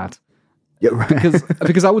actually do that. Yeah, right.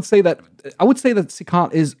 because I would say that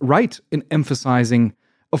Sicart is right in emphasizing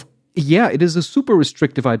it is a super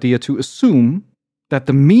restrictive idea to assume that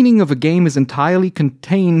the meaning of a game is entirely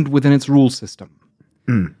contained within its rule system.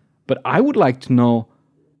 Mm. But I would like to know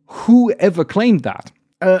who ever claimed that.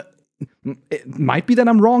 It might be that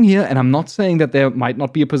I'm wrong here, and I'm not saying that there might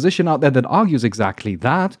not be a position out there that argues exactly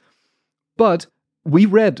that, but we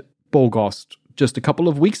read Bogost just a couple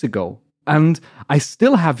of weeks ago, and I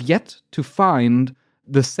still have yet to find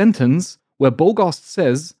the sentence where Bogost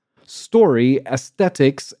says, story,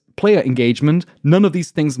 aesthetics, player engagement, none of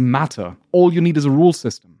these things matter. All you need is a rule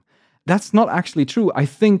system. That's not actually true. I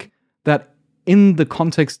think that in the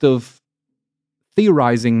context of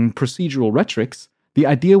theorizing procedural rhetorics, the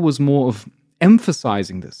idea was more of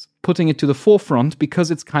emphasizing this, putting it to the forefront,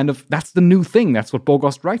 because it's that's the new thing. That's what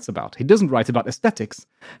Bogost writes about. He doesn't write about aesthetics.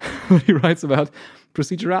 He writes about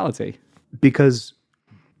procedurality. Because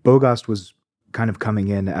Bogost was kind of coming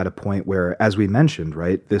in at a point where, as we mentioned,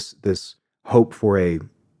 right, this hope for a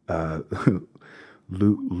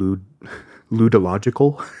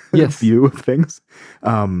ludological view of things.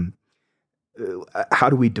 How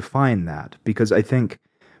do we define that? Because I think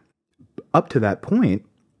up to that point,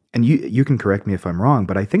 and you can correct me if I'm wrong,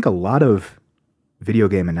 but I think a lot of video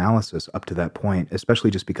game analysis up to that point,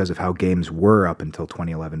 especially just because of how games were up until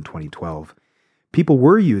 2011, 2012, people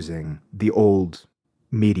were using the old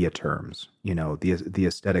media terms, the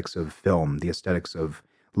aesthetics of film, the aesthetics of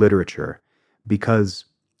literature, because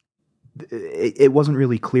it wasn't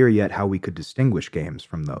really clear yet how we could distinguish games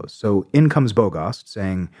from those. So in comes Bogost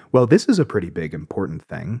saying, well, this is a pretty big, important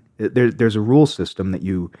thing. There's a rule system that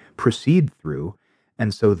you proceed through,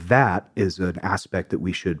 and so that is an aspect that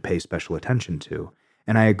we should pay special attention to.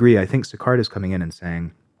 And I agree. I think Sicart is coming in and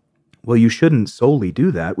saying, well, you shouldn't solely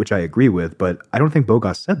do that, which I agree with, but I don't think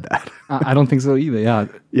Bogost said that. I don't think so either, yeah.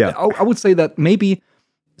 Yeah. I would say that maybe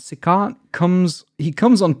Sicart comes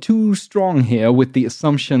on too strong here with the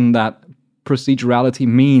assumption that procedurality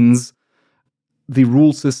means the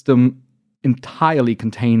rule system entirely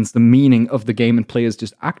contains the meaning of the game and players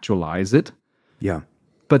just actualize it. Yeah.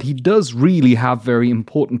 But he does really have very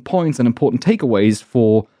important points and important takeaways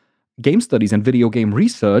for game studies and video game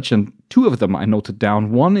research, and two of them I noted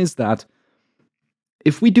down. One is that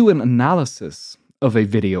if we do an analysis of a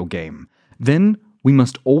video game, then we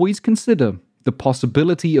must always consider the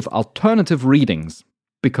possibility of alternative readings,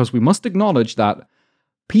 because we must acknowledge that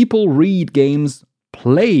people read games,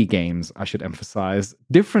 play games, I should emphasize,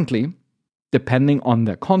 differently depending on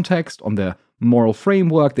their context, on their moral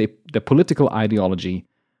framework, their political ideology,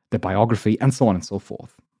 their biography, and so on and so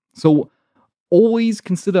forth. So always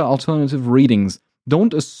consider alternative readings.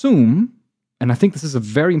 Don't assume, and I think this is a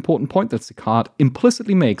very important point that Sicart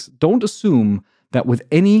implicitly makes, don't assume that with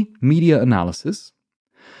any media analysis,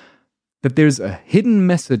 that there's a hidden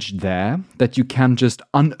message there that you can just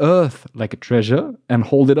unearth like a treasure and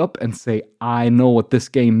hold it up and say, I know what this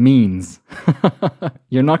game means.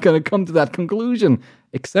 You're not going to come to that conclusion,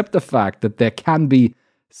 except the fact that there can be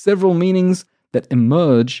several meanings that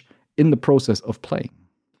emerge in the process of playing.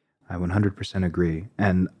 I 100% agree.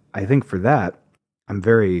 And I think for that,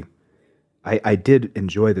 I did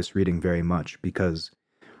enjoy this reading very much because,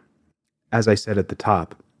 as I said at the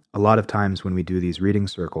top, a lot of times when we do these reading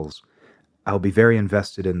circles, I'll be very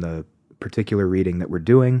invested in the particular reading that we're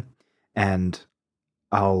doing, and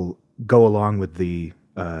I'll go along with the,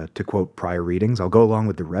 to quote prior readings, I'll go along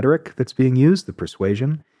with the rhetoric that's being used, the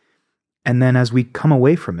persuasion. And then as we come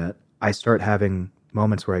away from it, I start having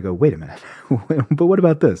moments where I go, wait a minute, but what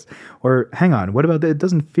about this? Or hang on, what about that? It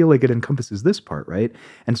doesn't feel like it encompasses this part, right?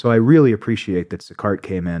 And so I really appreciate that Sicart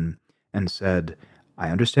came in and said, I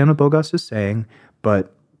understand what Bogas is saying,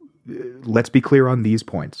 but let's be clear on these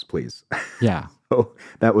points, please. Yeah. So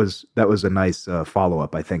that was a nice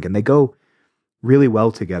follow-up, I think. And they go really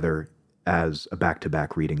well together as a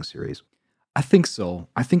back-to-back reading series. I think so.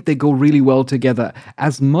 I think they go really well together.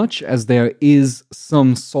 As much as there is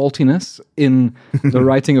some saltiness in the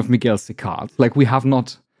writing of Miguel Sicart, like we have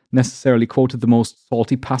not necessarily quoted the most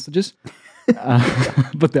salty passages,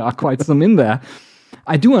 but there are quite some in there.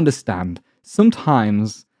 I do understand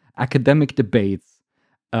sometimes academic debates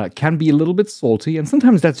can be a little bit salty, and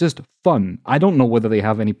sometimes that's just fun. I don't know whether they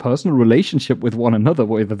have any personal relationship with one another,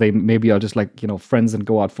 whether they maybe are just like, friends and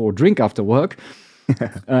go out for a drink after work.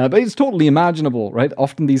 But it's totally imaginable, right?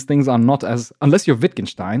 Often these things are not as, unless you're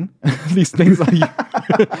Wittgenstein, these things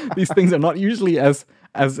are not usually as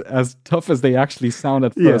tough as they actually sound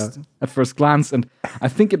at first glance. And I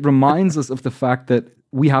think it reminds us of the fact that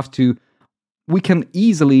we can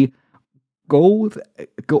easily go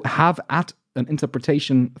have at an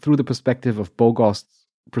interpretation through the perspective of Bogost's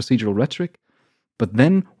procedural rhetoric, but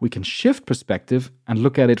then we can shift perspective and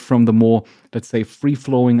look at it from the more, let's say,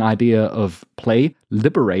 free-flowing idea of play,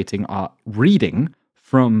 liberating our reading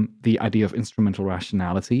from the idea of instrumental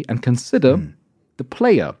rationality, and consider the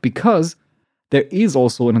player, because there is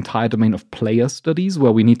also an entire domain of player studies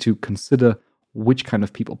where we need to consider which kind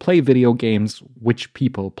of people play video games, which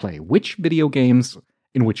people play which video games,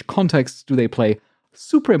 in which contexts do they play.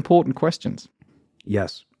 Super important questions.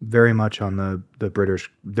 Yes, very much on the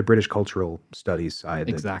British cultural studies side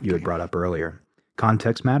that you had brought up earlier.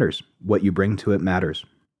 Context matters. What you bring to it matters.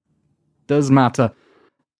 Does matter.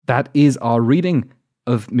 That is our reading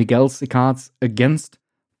of Miguel Sicart's Against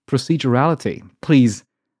Procedurality. Please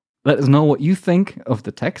let us know what you think of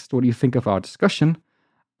the text, what do you think of our discussion,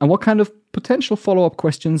 and what kind of potential follow-up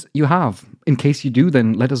questions you have. In case you do,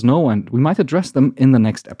 then let us know, and we might address them in the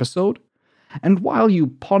next episode. And while you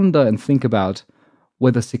ponder and think about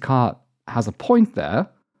whether Sicart has a point there,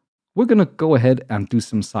 we're going to go ahead and do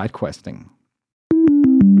some side questing.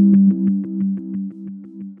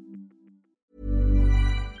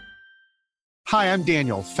 Hi, I'm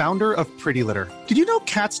Daniel, founder of Pretty Litter. Did you know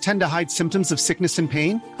cats tend to hide symptoms of sickness and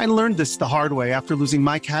pain? I learned this the hard way after losing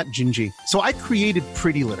my cat, Gingy. So I created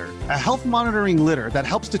Pretty Litter, a health monitoring litter that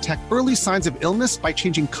helps detect early signs of illness by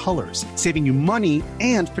changing colors, saving you money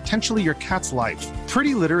and potentially your cat's life.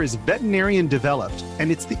 Pretty Litter is veterinarian developed, and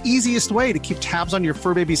it's the easiest way to keep tabs on your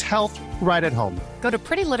fur baby's health right at home. Go to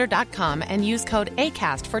prettylitter.com and use code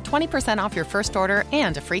ACAST for 20% off your first order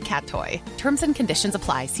and a free cat toy. Terms and conditions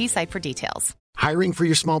apply. See site for details. Hiring for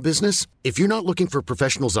your small business? If you're not looking for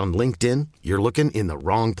professionals on LinkedIn, you're looking in the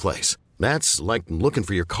wrong place. That's like looking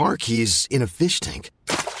for your car keys in a fish tank.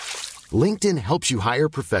 LinkedIn helps you hire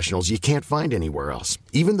professionals you can't find anywhere else,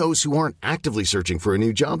 even those who aren't actively searching for a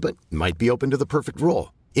new job but might be open to the perfect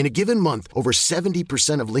role. In a given month, over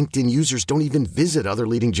 70% of LinkedIn users don't even visit other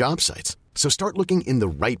leading job sites. So start looking in the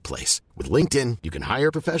right place. With LinkedIn, you can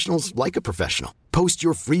hire professionals like a professional. Post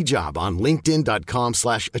your free job on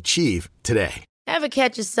linkedin.com/achieve today. Ever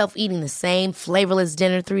catch yourself eating the same flavorless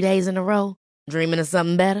dinner 3 days in a row? Dreaming of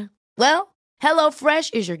something better? Well,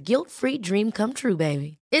 HelloFresh is your guilt-free dream come true,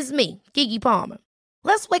 baby. It's me, Keke Palmer.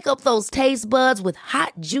 Let's wake up those taste buds with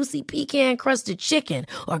hot, juicy pecan-crusted chicken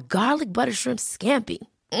or garlic butter shrimp scampi.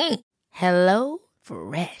 Hello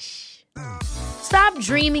Fresh. Stop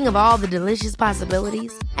dreaming of all the delicious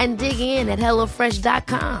possibilities and dig in at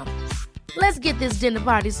HelloFresh.com. Let's get this dinner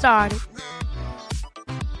party started.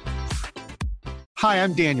 Hi,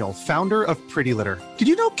 I'm Daniel, founder of Pretty Litter. Did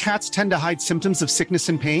you know cats tend to hide symptoms of sickness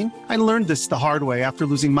and pain? I learned this the hard way after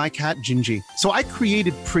losing my cat, Gingy. So I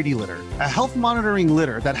created Pretty Litter, a health monitoring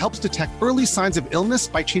litter that helps detect early signs of illness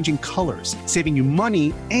by changing colors, saving you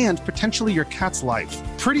money and potentially your cat's life.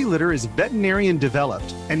 Pretty Litter is veterinarian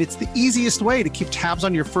developed, and it's the easiest way to keep tabs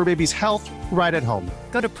on your fur baby's health right at home.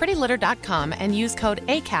 Go to prettylitter.com and use code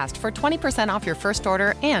ACAST for 20% off your first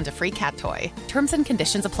order and a free cat toy. Terms and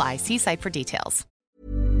conditions apply. See site for details.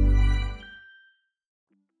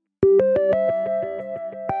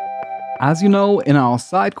 As you know, in our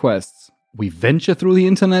side quests, we venture through the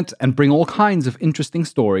internet and bring all kinds of interesting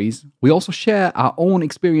stories. We also share our own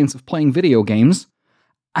experience of playing video games.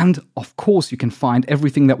 And of course, you can find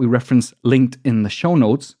everything that we reference linked in the show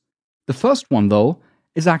notes. The first one, though,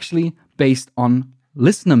 is actually based on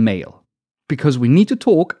listener mail, because we need to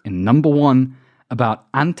talk in number 1 about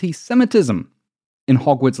anti-Semitism in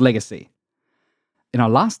Hogwarts Legacy. In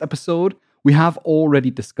our last episode, we have already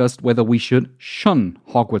discussed whether we should shun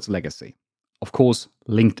Hogwarts Legacy. Of course,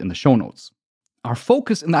 linked in the show notes. Our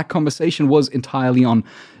focus in that conversation was entirely on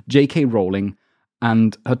J.K. Rowling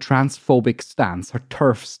and her transphobic stance, her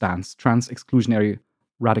TERF stance, trans-exclusionary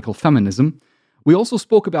radical feminism. We also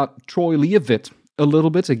spoke about Troy Leavitt a little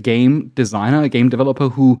bit, a game designer, a game developer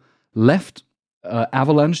who left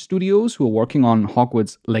Avalanche Studios, who are working on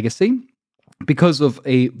Hogwarts Legacy, because of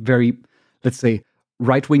a very, let's say,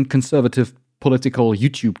 right-wing conservative political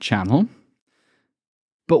YouTube channel.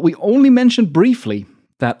 But we only mentioned briefly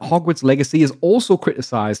that Hogwarts Legacy is also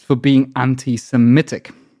criticized for being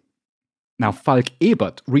anti-Semitic. Now, Falk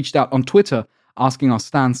Ebert reached out on Twitter asking our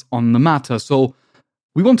stance on the matter, so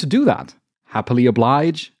we want to do that. Happily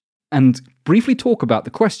oblige, and briefly talk about the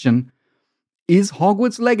question, is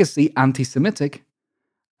Hogwarts Legacy anti-Semitic?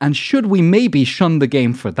 And should we maybe shun the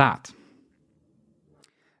game for that?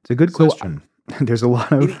 It's a good question. There's a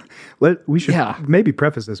lot of... we should maybe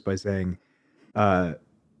preface this by saying,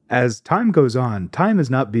 as time goes on, time is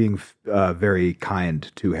not being very kind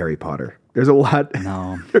to Harry Potter. There's a lot.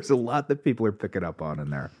 No. There's a lot that people are picking up on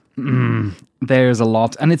in there. There's a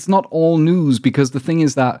lot. And it's not all news, because the thing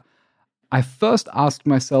is that I first asked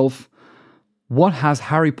myself, what has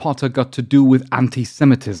Harry Potter got to do with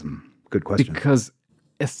anti-Semitism? Good question. Because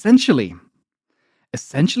essentially,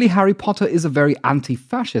 Harry Potter is a very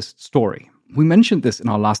anti-fascist story. We mentioned this in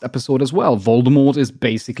our last episode as well. Voldemort is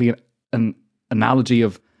basically an analogy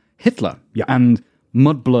of Hitler. Yeah. And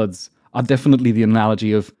mudbloods are definitely the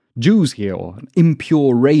analogy of Jews here, or an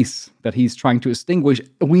impure race that he's trying to extinguish.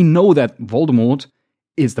 We know that Voldemort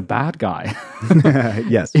is the bad guy.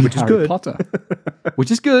 Yes, in which is Harry good. Potter.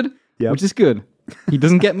 Which is good. Yep. Which is good. He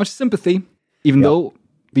doesn't get much sympathy, even though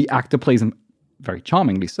the actor plays him very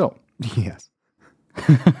charmingly so. Yes.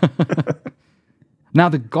 Now,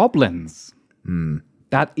 the goblins.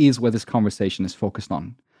 That is where this conversation is focused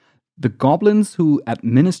on. The goblins who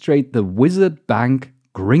administrate the wizard bank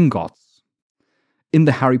Gringotts. In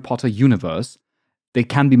the Harry Potter universe, they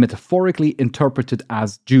can be metaphorically interpreted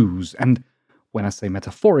as Jews. And when I say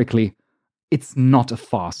metaphorically, it's not a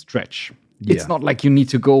far stretch. Yeah. It's not like you need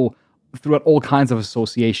to go throughout all kinds of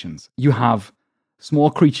associations. You have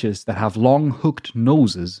small creatures that have long hooked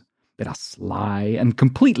noses that are sly and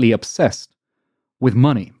completely obsessed with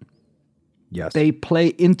money. Yes. They play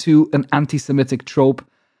into an anti-Semitic trope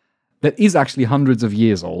that is actually hundreds of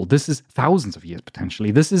years old. This is thousands of years,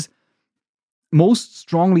 potentially. This is most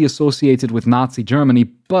strongly associated with Nazi Germany,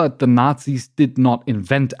 but the Nazis did not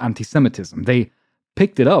invent anti-Semitism. They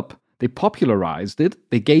picked it up, they popularized it,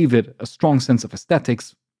 they gave it a strong sense of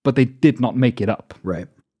aesthetics, but they did not make it up. Right.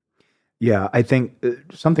 Yeah, I think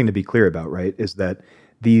something to be clear about, right, is that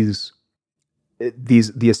the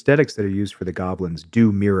aesthetics that are used for the goblins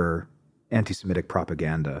do mirror anti-Semitic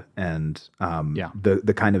propaganda and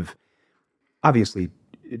the kind of, obviously,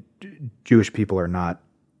 Jewish people are not,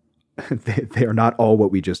 they are not all what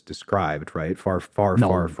we just described, right? Far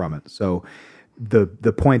from it. So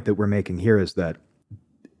the point that we're making here is that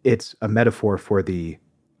it's a metaphor for the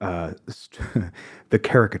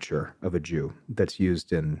caricature of a Jew that's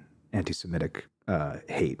used in anti-Semitic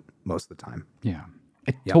hate most of the time. Yeah.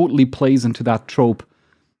 It totally plays into that trope,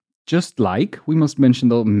 just like, we must mention,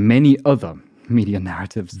 though, many other media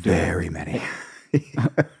narratives do. Very many.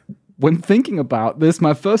 When thinking about this,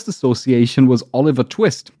 my first association was Oliver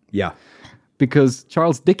Twist. Yeah. Because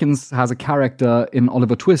Charles Dickens has a character in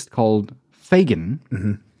Oliver Twist called Fagin.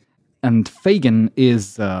 Mm-hmm. And Fagin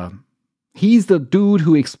is, he's the dude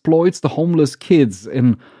who exploits the homeless kids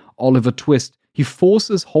in Oliver Twist. He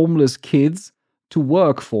forces homeless kids to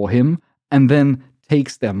work for him and then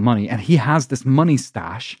takes their money. And he has this money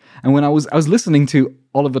stash. And when I was listening to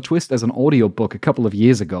Oliver Twist as an audiobook a couple of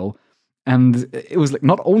years ago, And it was like,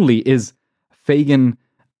 not only is Fagin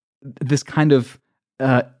this kind of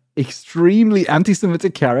extremely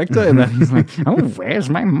anti-Semitic character, and then he's like, oh, where's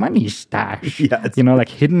my money stash? Yes. Like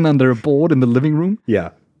hidden under a board in the living room.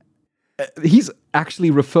 Yeah. He's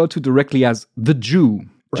actually referred to directly as the Jew,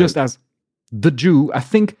 just as the Jew. I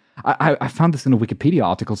think I found this in a Wikipedia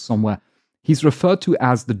article somewhere. He's referred to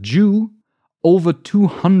as the Jew over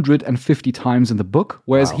 250 times in the book,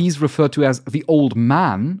 whereas he's referred to as the old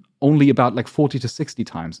man only about like 40 to 60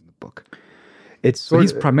 times in the book. So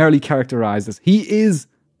he's primarily characterized as he is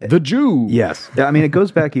the Jew. Yes. I mean, it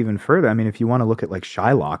goes back even further. I mean, if you want to look at like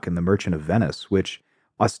Shylock in The Merchant of Venice, which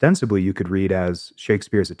ostensibly you could read as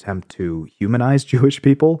Shakespeare's attempt to humanize Jewish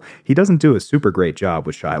people, he doesn't do a super great job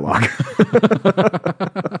with Shylock.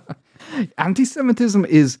 Anti-Semitism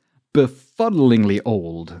is befuddlingly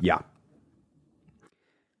old. Yeah.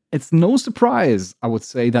 It's no surprise, I would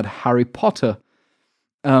say, that Harry Potter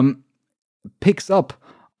picks up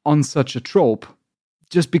on such a trope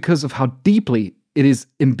just because of how deeply it is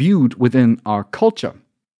imbued within our culture.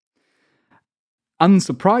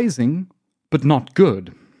 Unsurprising, but not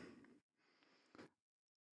good.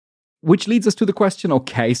 Which leads us to the question,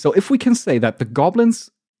 okay, so if we can say that the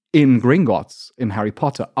goblins in Gringotts in Harry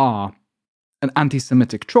Potter are an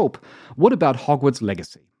anti-Semitic trope, what about Hogwarts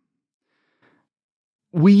Legacy?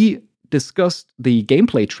 We discussed the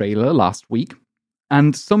gameplay trailer last week,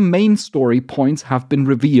 and some main story points have been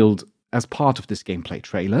revealed as part of this gameplay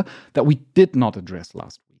trailer that we did not address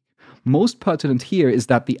last week. Most pertinent here is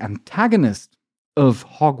that the antagonist of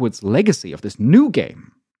Hogwarts Legacy, of this new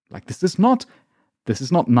game, like this is not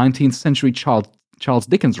 19th century Charles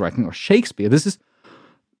Dickens writing or Shakespeare. This is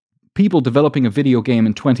people developing a video game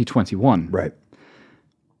in 2021. Right.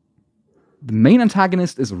 The main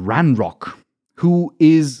antagonist is Ranrock, who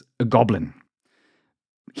is a goblin.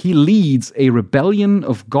 He leads a rebellion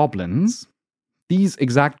of goblins, these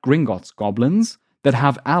exact Gringotts goblins, that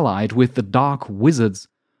have allied with the dark wizards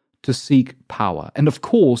to seek power. And of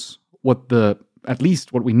course, at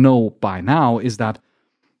least what we know by now is that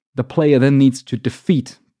the player then needs to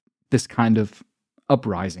defeat this kind of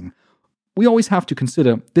uprising. We always have to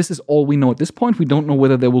consider this is all we know at this point. We don't know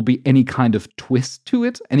whether there will be any kind of twist to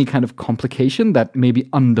it, any kind of complication that maybe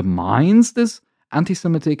undermines this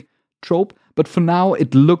anti-Semitic trope. But for now,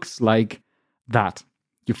 it looks like that.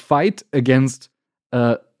 You fight against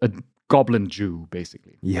a goblin Jew,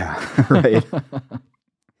 basically. Yeah, right.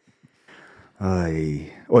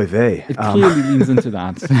 Oy vey. It clearly leans into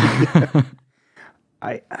that.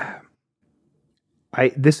 I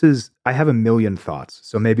have a million thoughts.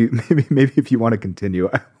 So maybe if you want to continue,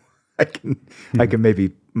 I can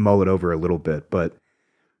maybe mull it over a little bit. But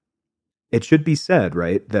it should be said,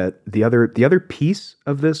 right, that the other piece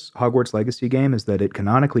of this Hogwarts Legacy game is that it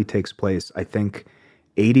canonically takes place, I think,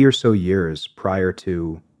 80 or so years prior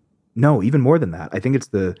to, no, even more than that. I think it's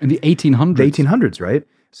in the 1800s. The 1800s, right?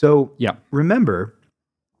 So yeah. Remember,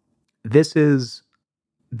 this is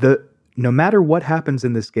no matter what happens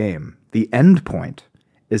in this game, the end point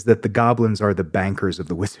is that the goblins are the bankers of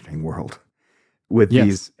the wizarding world, with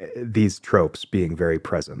these tropes being very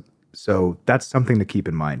present. So that's something to keep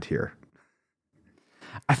in mind here.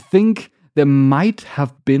 I think there might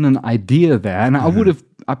have been an idea there, and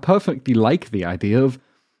I perfectly like the idea of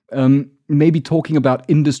maybe talking about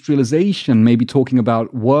industrialization, maybe talking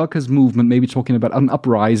about workers' movement, maybe talking about an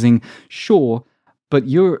uprising, sure, but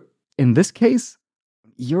in this case,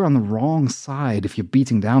 you're on the wrong side if you're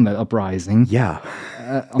beating down that uprising. Yeah.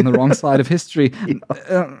 On the wrong side of history.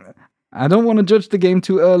 I don't want to judge the game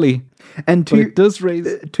too early. And it does raise...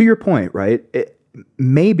 To your point, right?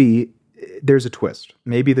 Maybe there's a twist.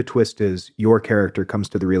 Maybe the twist is your character comes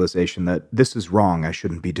to the realization that this is wrong. I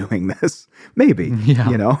shouldn't be doing this. Maybe. Yeah.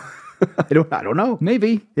 You know? I don't know.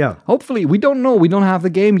 Maybe. Yeah. Hopefully. We don't know. We don't have the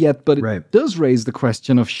game yet, but it does raise the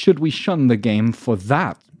question of should we shun the game for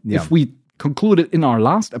that? Yeah. If we concluded in our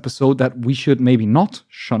last episode that we should maybe not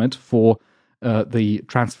shun it for the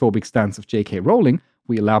transphobic stance of J.K. Rowling,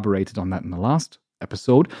 we elaborated on that in the last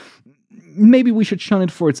episode. Maybe we should shun it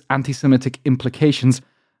for its anti-Semitic implications.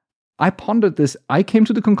 I pondered this. I came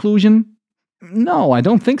to the conclusion, no, I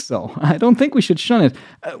don't think so. I don't think we should shun it.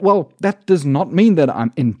 Well, that does not mean that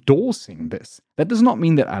I'm endorsing this. That does not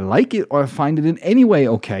mean that I like it or find it in any way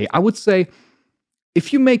okay. I would say,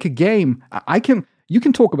 if you make a game, you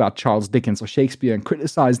can talk about Charles Dickens or Shakespeare and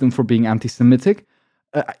criticize them for being anti-Semitic.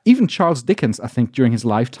 Even Charles Dickens, I think, during his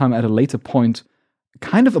lifetime at a later point,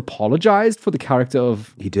 kind of apologized for the character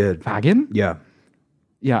of Fagin. Yeah.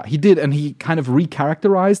 Yeah, he did, and he kind of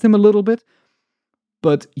recharacterized him a little bit.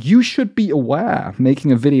 But you should be aware,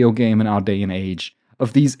 making a video game in our day and age,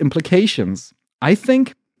 of these implications. I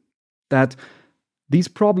think that these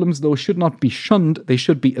problems, though, should not be shunned, they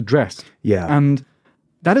should be addressed. Yeah. And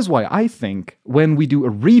that is why I think when we do a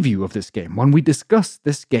review of this game, when we discuss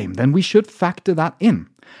this game, then we should factor that in,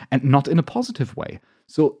 and not in a positive way.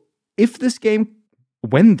 So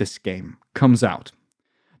when this game comes out,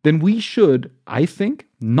 then we should, I think,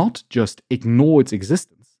 not just ignore its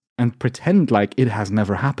existence and pretend like it has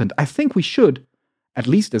never happened. I think we should, at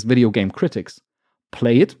least as video game critics,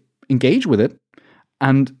 play it, engage with it,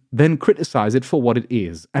 and then criticize it for what it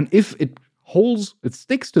is. And if it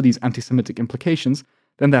sticks to these anti-Semitic implications,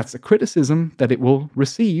 then that's a criticism that it will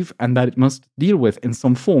receive and that it must deal with in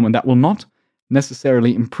some form, and that will not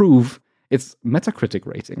necessarily improve its Metacritic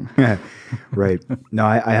rating. Right. No,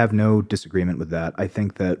 I have no disagreement with that. I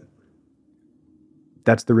think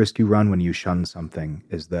that's the risk you run when you shun something,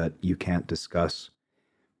 is that you can't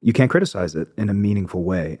criticize it in a meaningful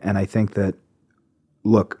way. And I think that,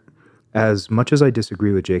 look, as much as I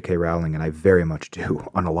disagree with J.K. Rowling, and I very much do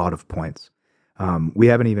on a lot of points, we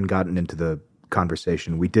haven't even gotten into the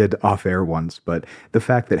conversation. We did off air once, but the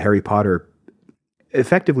fact that Harry Potter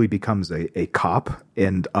effectively becomes a cop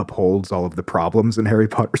and upholds all of the problems in Harry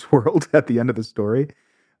Potter's world at the end of the story.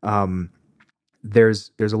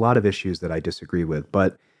 There's a lot of issues that I disagree with,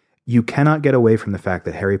 but you cannot get away from the fact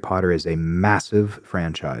that Harry Potter is a massive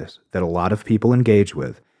franchise that a lot of people engage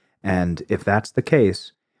with. And if that's the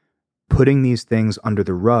case, putting these things under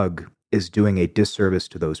the rug is doing a disservice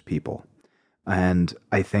to those people. And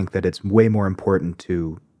I think that it's way more important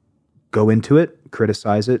to go into it,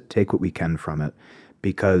 criticize it, take what we can from it.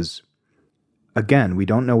 Because, again, we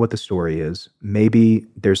don't know what the story is. Maybe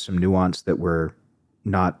there's some nuance that we're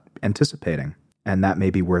not anticipating, and that may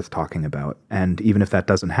be worth talking about. And even if that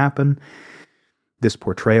doesn't happen, this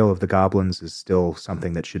portrayal of the goblins is still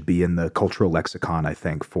something that should be in the cultural lexicon, I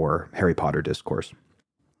think, for Harry Potter discourse.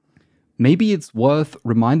 Maybe it's worth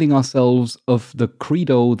reminding ourselves of the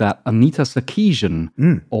credo that Anita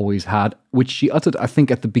Sarkeesian always had, which she uttered, I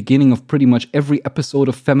think, at the beginning of pretty much every episode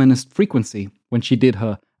of Feminist Frequency, when she did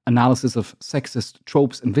her analysis of sexist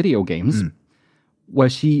tropes in video games, where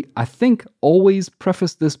she, I think, always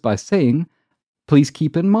prefaced this by saying, please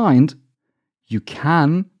keep in mind, you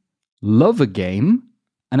can love a game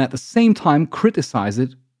and at the same time criticize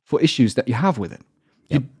it for issues that you have with it.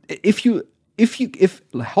 Yep. If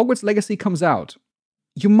Hogwarts Legacy comes out,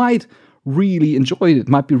 you might really enjoy it. It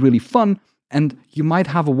might be really fun, and you might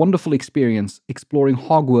have a wonderful experience exploring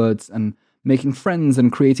Hogwarts and making friends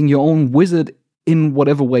and creating your own wizard in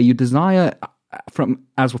whatever way you desire. From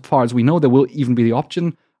as far as we know, there will even be the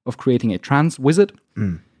option of creating a trans wizard.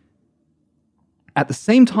 At the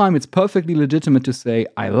same time, it's perfectly legitimate to say,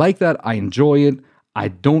 I like that, I enjoy it, I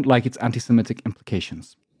don't like its anti-Semitic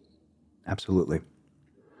implications. Absolutely.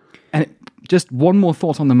 And just one more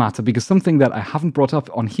thought on the matter, because something that I haven't brought up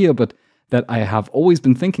on here, but that I have always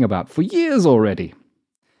been thinking about for years already.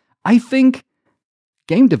 I think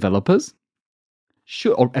game developers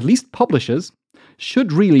should, or at least publishers,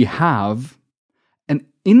 should really have an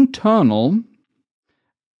internal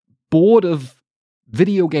board of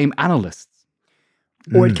video game analysts.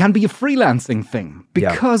 Or it can be a freelancing thing.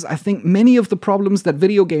 Because I think many of the problems that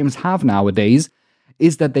video games have nowadays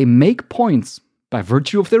is that they make points by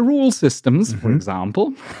virtue of their rule systems, for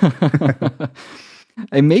example.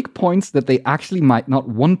 They make points that they actually might not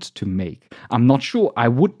want to make. I'm not sure. I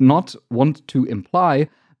would not want to imply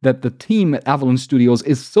that the team at Avalon Studios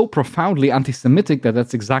is so profoundly anti-Semitic that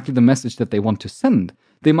that's exactly the message that they want to send.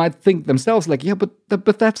 They might think themselves like, yeah,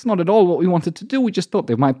 but that's not at all what we wanted to do. We just thought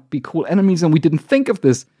they might be cool enemies and we didn't think of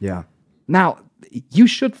this. Yeah. Now, you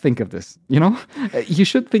should think of this, you know? You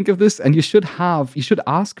should think of this, and you should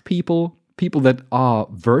ask people that are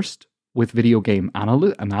versed with video game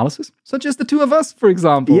analysis, such as the two of us, for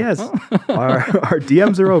example. Yes, our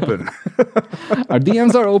DMs are open. Our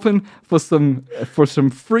DMs are open for some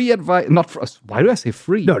free advice. Not for us. Why do I say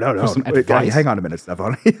free? No. For some advice. Hang on a minute,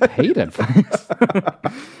 Stefan. Paid advice.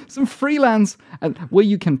 Some freelance, and where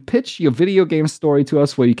you can pitch your video game story to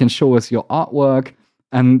us, where you can show us your artwork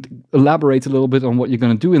and elaborate a little bit on what you're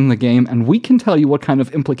going to do in the game, and we can tell you what kind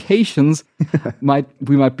of implications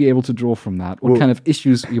we might be able to draw from that, what kind of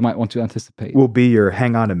issues you might want to anticipate. We'll be your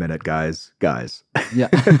hang on a minute, guys. Yeah.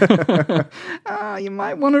 You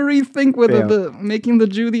might want to rethink whether making the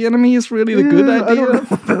Jew the enemy is really the good idea. I don't know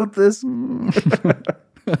about this.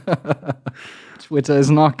 Twitter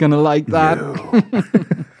is not going to like that. No.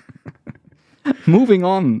 Moving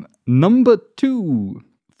on. Number 2.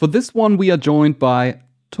 For this one, we are joined by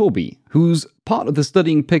Toby, who's part of the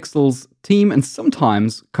Studying Pixels team and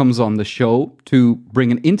sometimes comes on the show to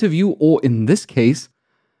bring an interview, or in this case,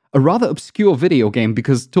 a rather obscure video game.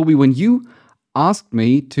 Because, Toby, when you asked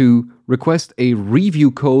me to request a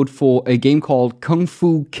review code for a game called Kung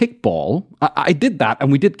Fu Kickball. I did that,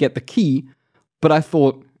 and we did get the key, but I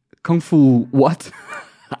thought, Kung Fu what?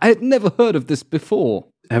 I had never heard of this before.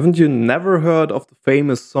 Haven't you never heard of the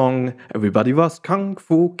famous song, Everybody Was Kung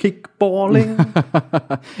Fu Kickballing?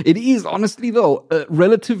 It is, honestly, though, a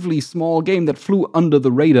relatively small game that flew under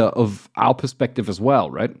the radar of our perspective as well,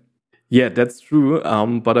 right? Yeah, that's true.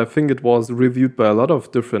 But I think it was reviewed by a lot of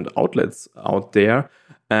different outlets out there.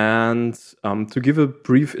 And to give a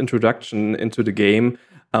brief introduction into the game,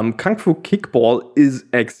 Kung Fu Kickball is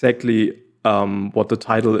exactly what the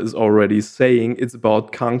title is already saying. It's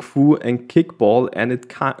about Kung Fu and kickball, and it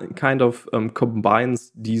kind of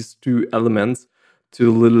combines these two elements to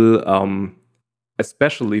a little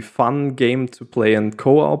especially fun game to play in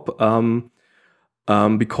co-op.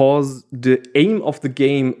 Because the aim of the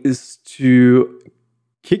game is to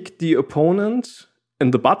kick the opponent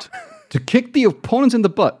in the butt. To kick the opponent in the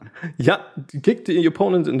butt? Yeah, to kick the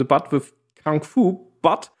opponent in the butt with Kung Fu,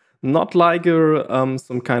 but not like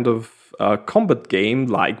some kind of combat game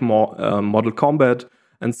like Mortal Kombat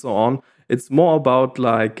and so on. It's more about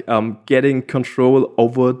like getting control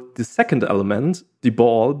over the second element, the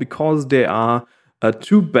ball, because there are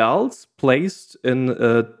two bells placed in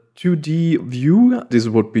a 2D view. This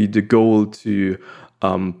would be the goal, to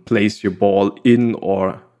place your ball in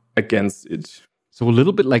or against it. So a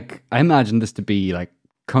little bit like, I imagine this to be like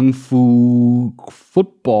Kung Fu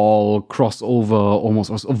football crossover,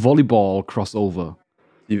 almost, or volleyball crossover.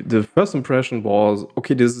 The first impression was,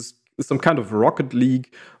 okay, this is some kind of Rocket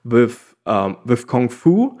League with Kung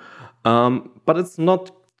Fu, but it's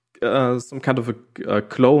not some kind of a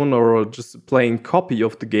clone or just a plain copy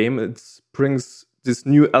of the game. It brings this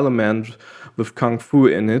new element with Kung Fu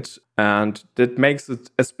in it, and that makes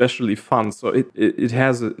it especially fun. So it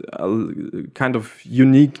has a kind of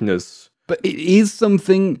uniqueness. But it is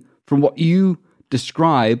something, from what you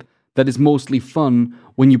describe, that is mostly fun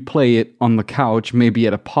when you play it on the couch, maybe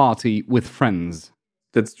at a party with friends.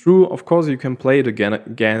 That's true. Of course, you can play it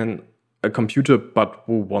again a computer, but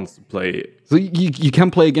who wants to play it? So you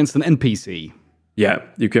can play against an NPC. Yeah,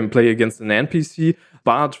 you can play against an NPC,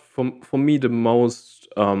 but for me, the most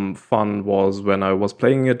fun was when I was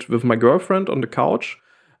playing it with my girlfriend on the couch,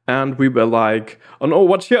 and we were like, oh no,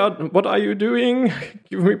 what are you doing?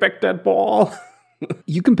 Give me back that ball.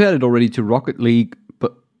 You compared it already to Rocket League,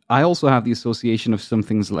 but I also have the association of some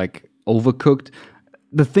things like Overcooked.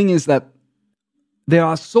 The thing is that there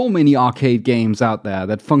are so many arcade games out there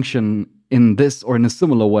that function in this or in a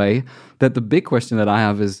similar way, that the big question that I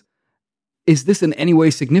have is this in any way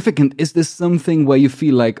significant? Is this something where you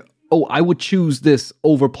feel like, oh, I would choose this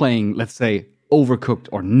over playing, let's say, Overcooked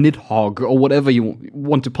or Nidhogg or whatever you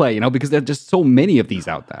want to play, because there are just so many of these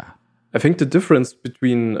out there. I think the difference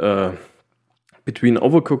between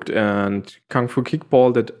Overcooked and Kung Fu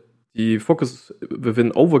Kickball, that the focus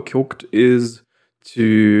within Overcooked is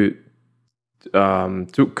to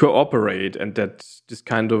cooperate, and that this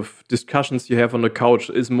kind of discussions you have on the couch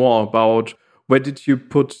is more about where did you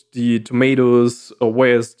put the tomatoes or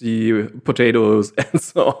where's the potatoes and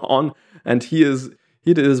so on. And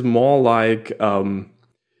it is more like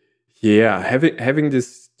having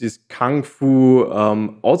this Kung Fu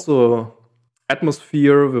also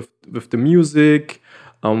atmosphere with the music,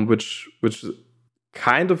 which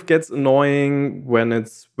kind of gets annoying when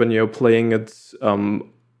you're playing it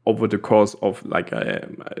over the course of like I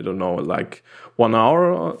don't know, like 1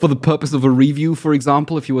 hour. For the purpose of a review, for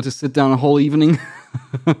example, if you were to sit down a whole evening.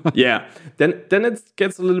 Yeah, then it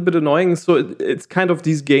gets a little bit annoying. So it's kind of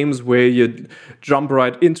these games where you jump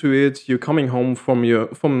right into it. You're coming home from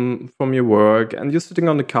your work, and you're sitting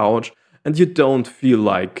on the couch, and you don't feel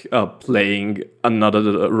like playing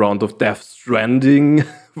another round of Death Stranding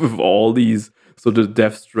with all these. So the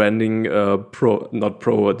Death Stranding the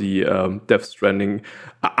Death Stranding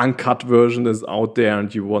uncut version is out there,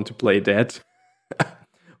 and you want to play that,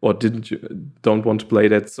 or don't want to play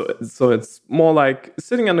that. So it's more like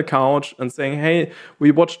sitting on the couch and saying, "Hey, we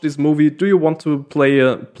watched this movie. Do you want to play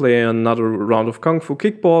another round of Kung Fu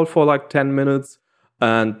Kickball for like 10 minutes?"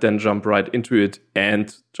 And then jump right into it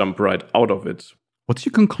and jump right out of it. What's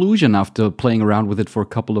your conclusion after playing around with it for a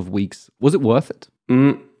couple of weeks? Was it worth it?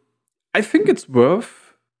 I think it's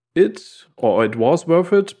worth it, or it was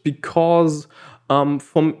worth it, because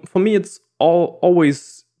for me it's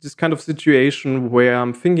always this kind of situation where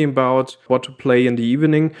I'm thinking about what to play in the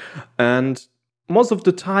evening, and most of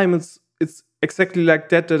the time it's exactly like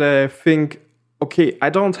that I think, okay, I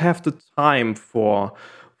don't have the time for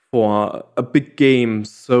a big game.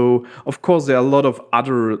 So of course there are a lot of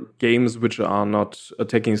other games which are not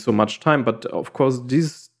taking so much time, but of course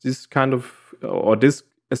these kind of or this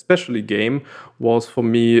especially game was for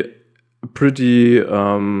me a pretty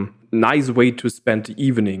nice way to spend the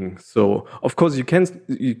evening. So of course you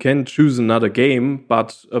can choose another game,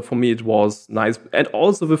 but for me it was nice. And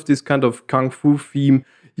also with this kind of kung fu theme,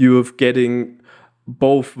 you have getting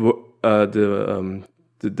both the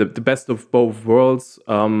best of both worlds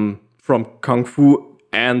from kung fu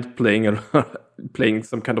and playing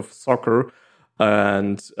some kind of soccer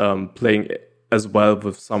and playing as well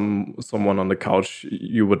with someone on the couch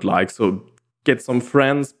you would like. So get some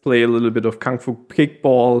friends, play a little bit of Kung Fu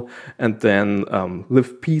Kickball, and then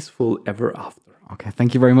live peaceful ever after. Okay,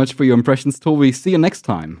 thank you very much for your impressions, Toby. See you next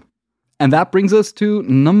time. And that brings us to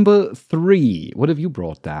number 3. What have you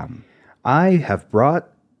brought, Dan? I have brought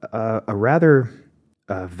a rather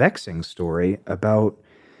vexing story about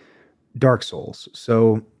Dark Souls.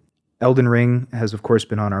 So Elden Ring has, of course,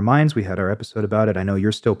 been on our minds. We had our episode about it. I know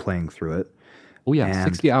you're still playing through it. Oh, yeah,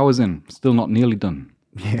 60 hours in. Still not nearly done.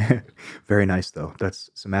 Yeah, very nice though. That's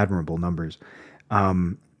some admirable numbers.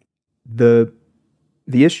 The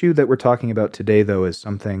issue that we're talking about today, though, is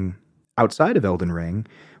something outside of Elden Ring,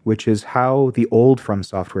 which is how the old From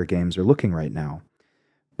Software games are looking right now.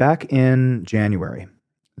 Back in January,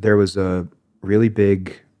 there was a really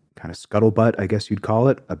big kind of scuttlebutt, I guess you'd call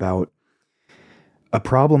it, about a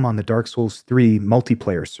problem on the Dark Souls 3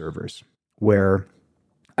 multiplayer servers, where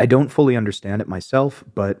I don't fully understand it myself,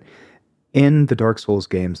 but in the Dark Souls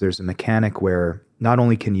games, there's a mechanic where not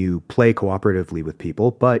only can you play cooperatively with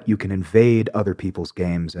people, but you can invade other people's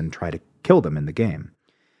games and try to kill them in the game.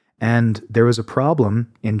 And there was a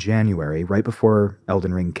problem in January, right before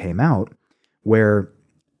Elden Ring came out, where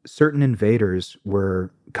certain invaders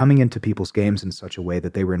were coming into people's games in such a way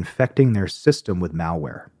that they were infecting their system with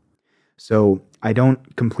malware. So I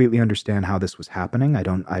don't completely understand how this was happening. I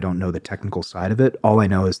don't know the technical side of it. All I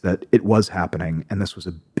know is that it was happening, and this was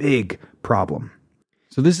a big problem.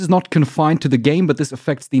 So this is not confined to the game, but this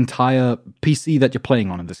affects the entire PC that you're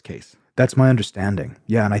playing on in this case. That's my understanding.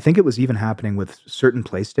 Yeah, and I think it was even happening with certain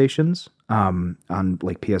PlayStations. On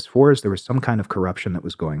like PS4s, there was some kind of corruption that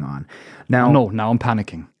was going on. Now, no, now I'm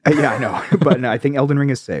panicking. Yeah, I know. But I think Elden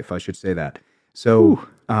Ring is safe. I should say that. So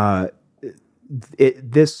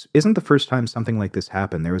this isn't the first time something like this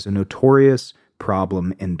happened. There was a notorious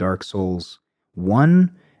problem in Dark Souls 1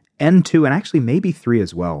 and 2, and actually maybe 3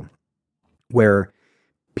 as well, where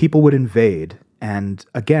people would invade. And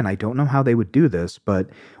again, I don't know how they would do this, but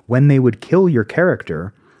when they would kill your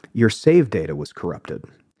character, your save data was corrupted.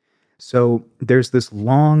 So there's this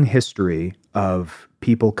long history of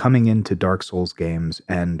people coming into Dark Souls games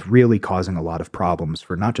and really causing a lot of problems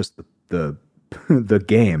for not just the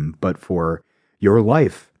game, but for your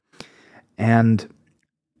life. And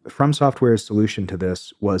From Software's solution to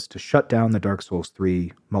this was to shut down the Dark Souls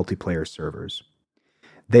 3 multiplayer servers.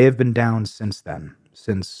 They have been down since then,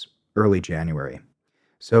 since early January.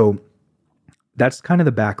 So that's kind of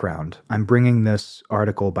the background. I'm bringing this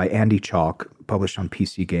article by Andy Chalk, published on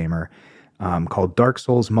PC Gamer, called Dark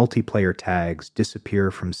Souls Multiplayer Tags Disappear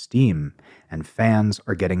from Steam, and Fans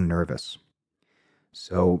Are Getting Nervous.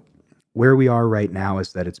 So where we are right now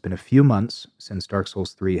is that it's been a few months since Dark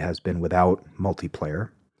Souls 3 has been without multiplayer.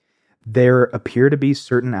 There appear to be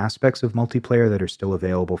certain aspects of multiplayer that are still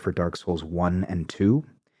available for Dark Souls 1 and 2,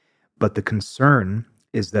 but the concern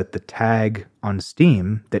is that the tag on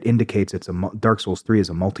Steam that indicates Dark Souls 3 is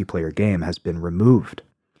a multiplayer game has been removed.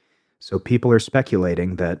 So people are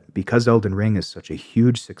speculating that because Elden Ring is such a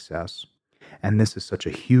huge success, and this is such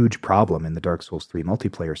a huge problem in the Dark Souls 3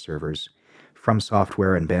 multiplayer servers, From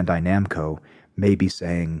Software and Bandai Namco may be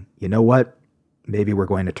saying, you know what, maybe we're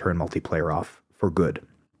going to turn multiplayer off for good.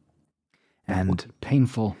 And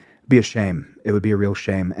painful. Be a shame. It would be a real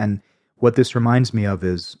shame. And what this reminds me of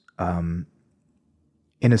is,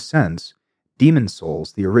 in a sense, Demon's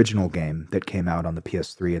Souls, the original game that came out on the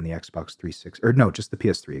PS3 and the Xbox 360, or no, just the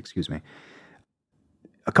PS3, excuse me.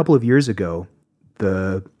 A couple of years ago,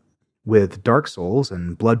 with Dark Souls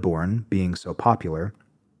and Bloodborne being so popular,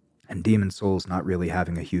 and Demon's Souls not really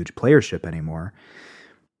having a huge playership anymore,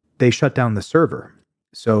 they shut down the server.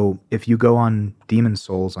 So if you go on Demon's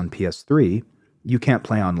Souls on PS3, you can't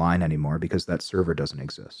play online anymore because that server doesn't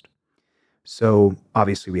exist. So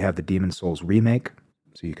obviously we have the Demon's Souls remake,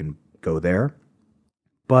 so you can go there.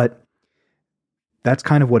 But that's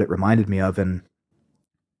kind of what it reminded me of. And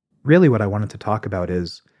really what I wanted to talk about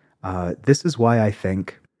is, this is why I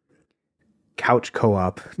think couch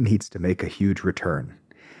co-op needs to make a huge return.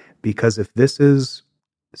 Because if this is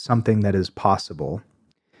something that is possible,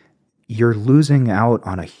 you're losing out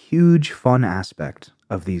on a huge fun aspect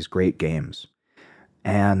of these great games.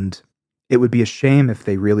 And it would be a shame if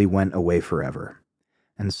they really went away forever.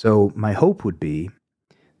 And so my hope would be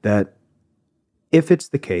that if it's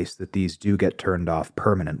the case that these do get turned off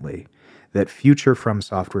permanently, that future From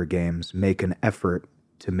Software games make an effort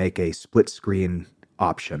to make a split screen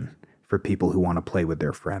option for people who want to play with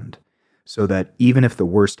their friend, so that even if the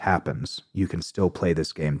worst happens, you can still play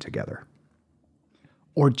this game together.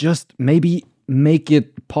 Or just maybe make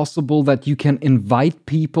it possible that you can invite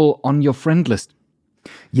people on your friend list.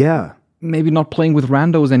 Yeah. Maybe not playing with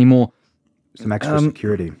randos anymore. Some extra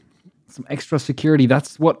security. Some extra security.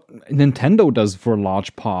 That's what Nintendo does for a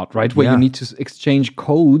large part, right? Where you need to exchange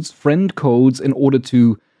codes, friend codes, in order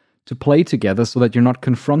to play together so that you're not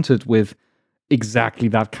confronted with exactly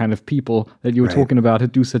that kind of people that you were talking about who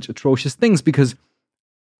do such atrocious things. Because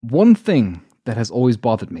one thing that has always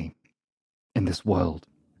bothered me in this world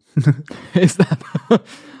is that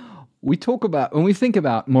when we think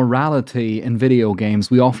about morality in video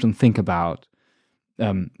games, we often think about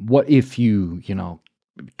what if you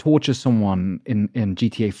torture someone in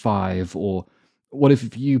GTA 5, or what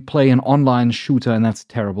if you play an online shooter and that's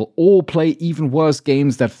terrible, or play even worse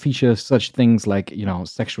games that feature such things like,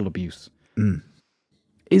 sexual abuse.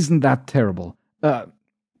 Isn't that terrible?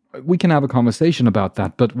 We can have a conversation about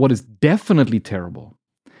that, but what is definitely terrible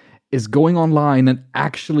is going online and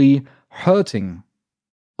actually hurting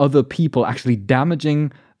other people, actually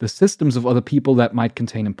damaging the systems of other people that might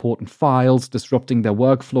contain important files, disrupting their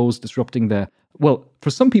workflows, disrupting for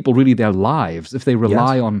some people, really their lives, if they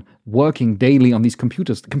rely on working daily on these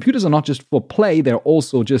computers. The computers are not just for play, they're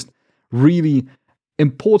also just really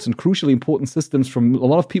important, crucially important systems from a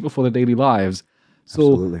lot of people for their daily lives.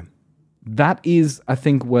 So Absolutely. That is, I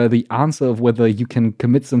think, where the answer of whether you can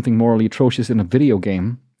commit something morally atrocious in a video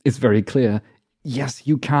game is very clear. Yes,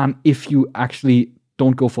 you can if you actually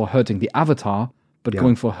don't go for hurting the avatar, but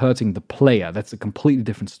going for hurting the player. That's a completely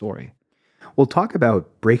different story. We'll talk about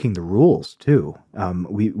breaking the rules, too.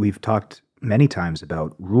 We've talked many times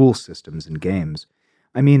about rule systems in games.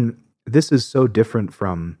 I mean, this is so different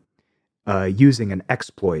from using an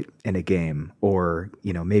exploit in a game, or,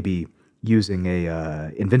 maybe using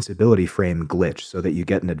a invincibility frame glitch so that you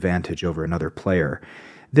get an advantage over another player.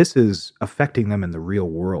 This is affecting them in the real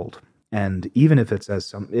world. And even if it's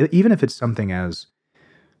something as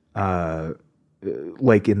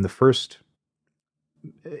like in the first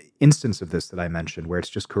instance of this that I mentioned, where it's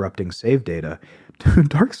just corrupting save data,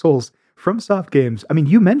 Dark Souls, FromSoft games, I mean,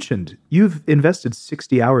 you mentioned you've invested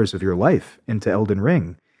 60 hours of your life into Elden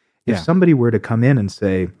Ring. If somebody were to come in and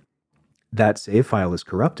say, that save file is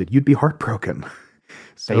corrupted, you'd be heartbroken.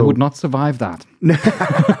 So, they would not survive that.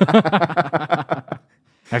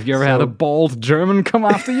 Have you ever had a bald German come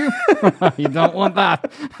after you? You don't want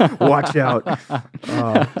that. Watch out.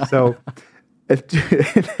 But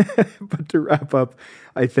to wrap up,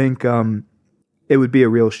 I think it would be a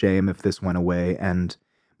real shame if this went away. And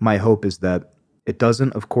my hope is that it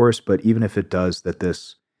doesn't, of course, but even if it does, that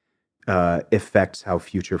this affects how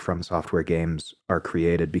future From Software games are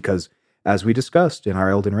created. Because as we discussed in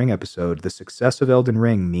our Elden Ring episode, the success of Elden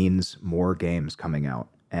Ring means more games coming out.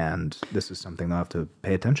 And this is something they'll have to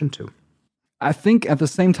pay attention to. I think at the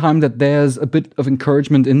same time that there's a bit of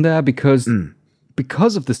encouragement in there because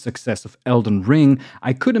of the success of Elden Ring,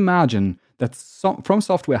 I could imagine that From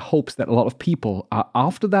Software hopes that a lot of people are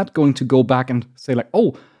after that going to go back and say like,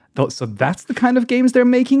 oh, so that's the kind of games they're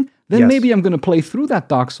making? Then maybe I'm going to play through that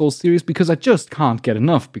Dark Souls series because I just can't get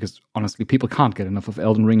enough. Because honestly, people can't get enough of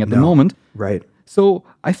Elden Ring at the moment. Right. So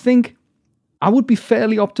I think I would be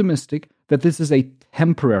fairly optimistic that this is a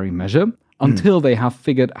temporary measure until they have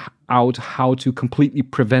figured out how to completely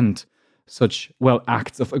prevent such,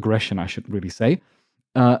 acts of aggression, I should really say.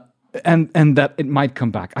 And that it might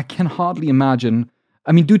come back. I can hardly imagine.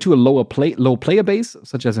 I mean, due to a low player base,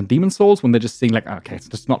 such as in Demon's Souls, when they're just saying like, okay, it's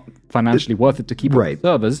just not financially worth it to keep on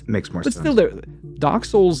servers. Makes more sense. But still, Dark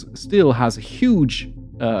Souls still has a huge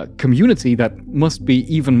community that must be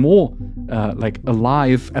even more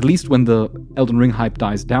alive, at least when the Elden Ring hype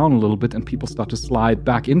dies down a little bit and people start to slide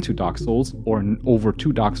back into Dark Souls or over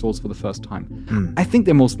to Dark Souls for the first time. I think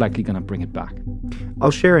they're most likely going to bring it back.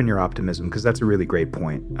 I'll share in your optimism because that's a really great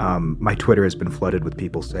point. My Twitter has been flooded with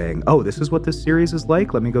people saying, oh, this is what this series is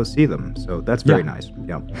like? Let me go see them. So that's very nice.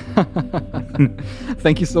 Yeah.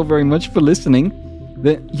 Thank you so very much for listening.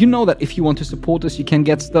 You know that if you want to support us, you can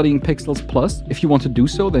get Studying Pixels Plus. If you want to do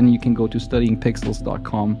so, then you can go to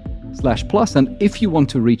studyingpixels.com/plus. And if you want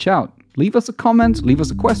to reach out, leave us a comment, leave us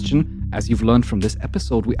a question. As you've learned from this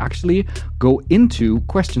episode, we actually go into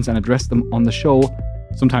questions and address them on the show,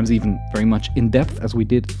 sometimes even very much in depth as we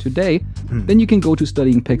did today. Then you can go to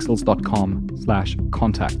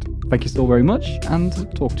studyingpixels.com/contact. Thank you so very much and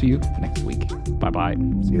talk to you next week. Bye-bye.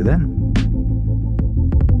 See you then.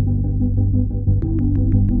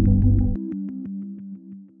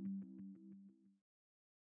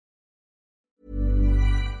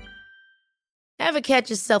 Ever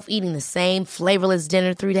catch yourself eating the same flavorless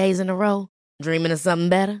dinner 3 days in a row? Dreaming of something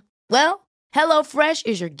better? Well, HelloFresh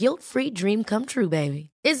is your guilt-free dream come true,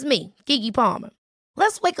 baby. It's me, Keke Palmer.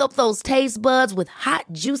 Let's wake up those taste buds with hot,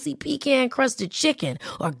 juicy pecan-crusted chicken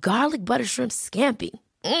or garlic butter shrimp scampi.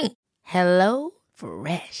 Hello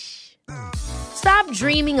Fresh. Stop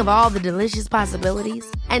dreaming of all the delicious possibilities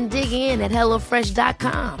and dig in at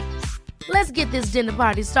HelloFresh.com. Let's get this dinner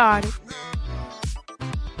party started.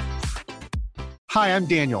 Hi, I'm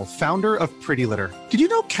Daniel, founder of Pretty Litter. Did you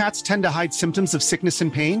know cats tend to hide symptoms of sickness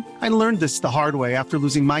and pain? I learned this the hard way after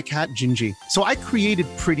losing my cat, Gingy. So I created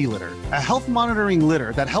Pretty Litter, a health monitoring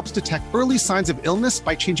litter that helps detect early signs of illness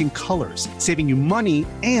by changing colors, saving you money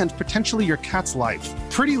and potentially your cat's life.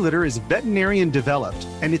 Pretty Litter is veterinarian developed,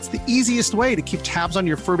 and it's the easiest way to keep tabs on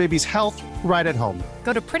your fur baby's health right at home.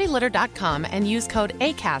 Go to prettylitter.com and use code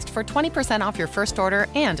ACAST for 20% off your first order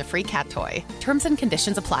and a free cat toy. Terms and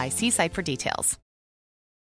conditions apply. See site for details.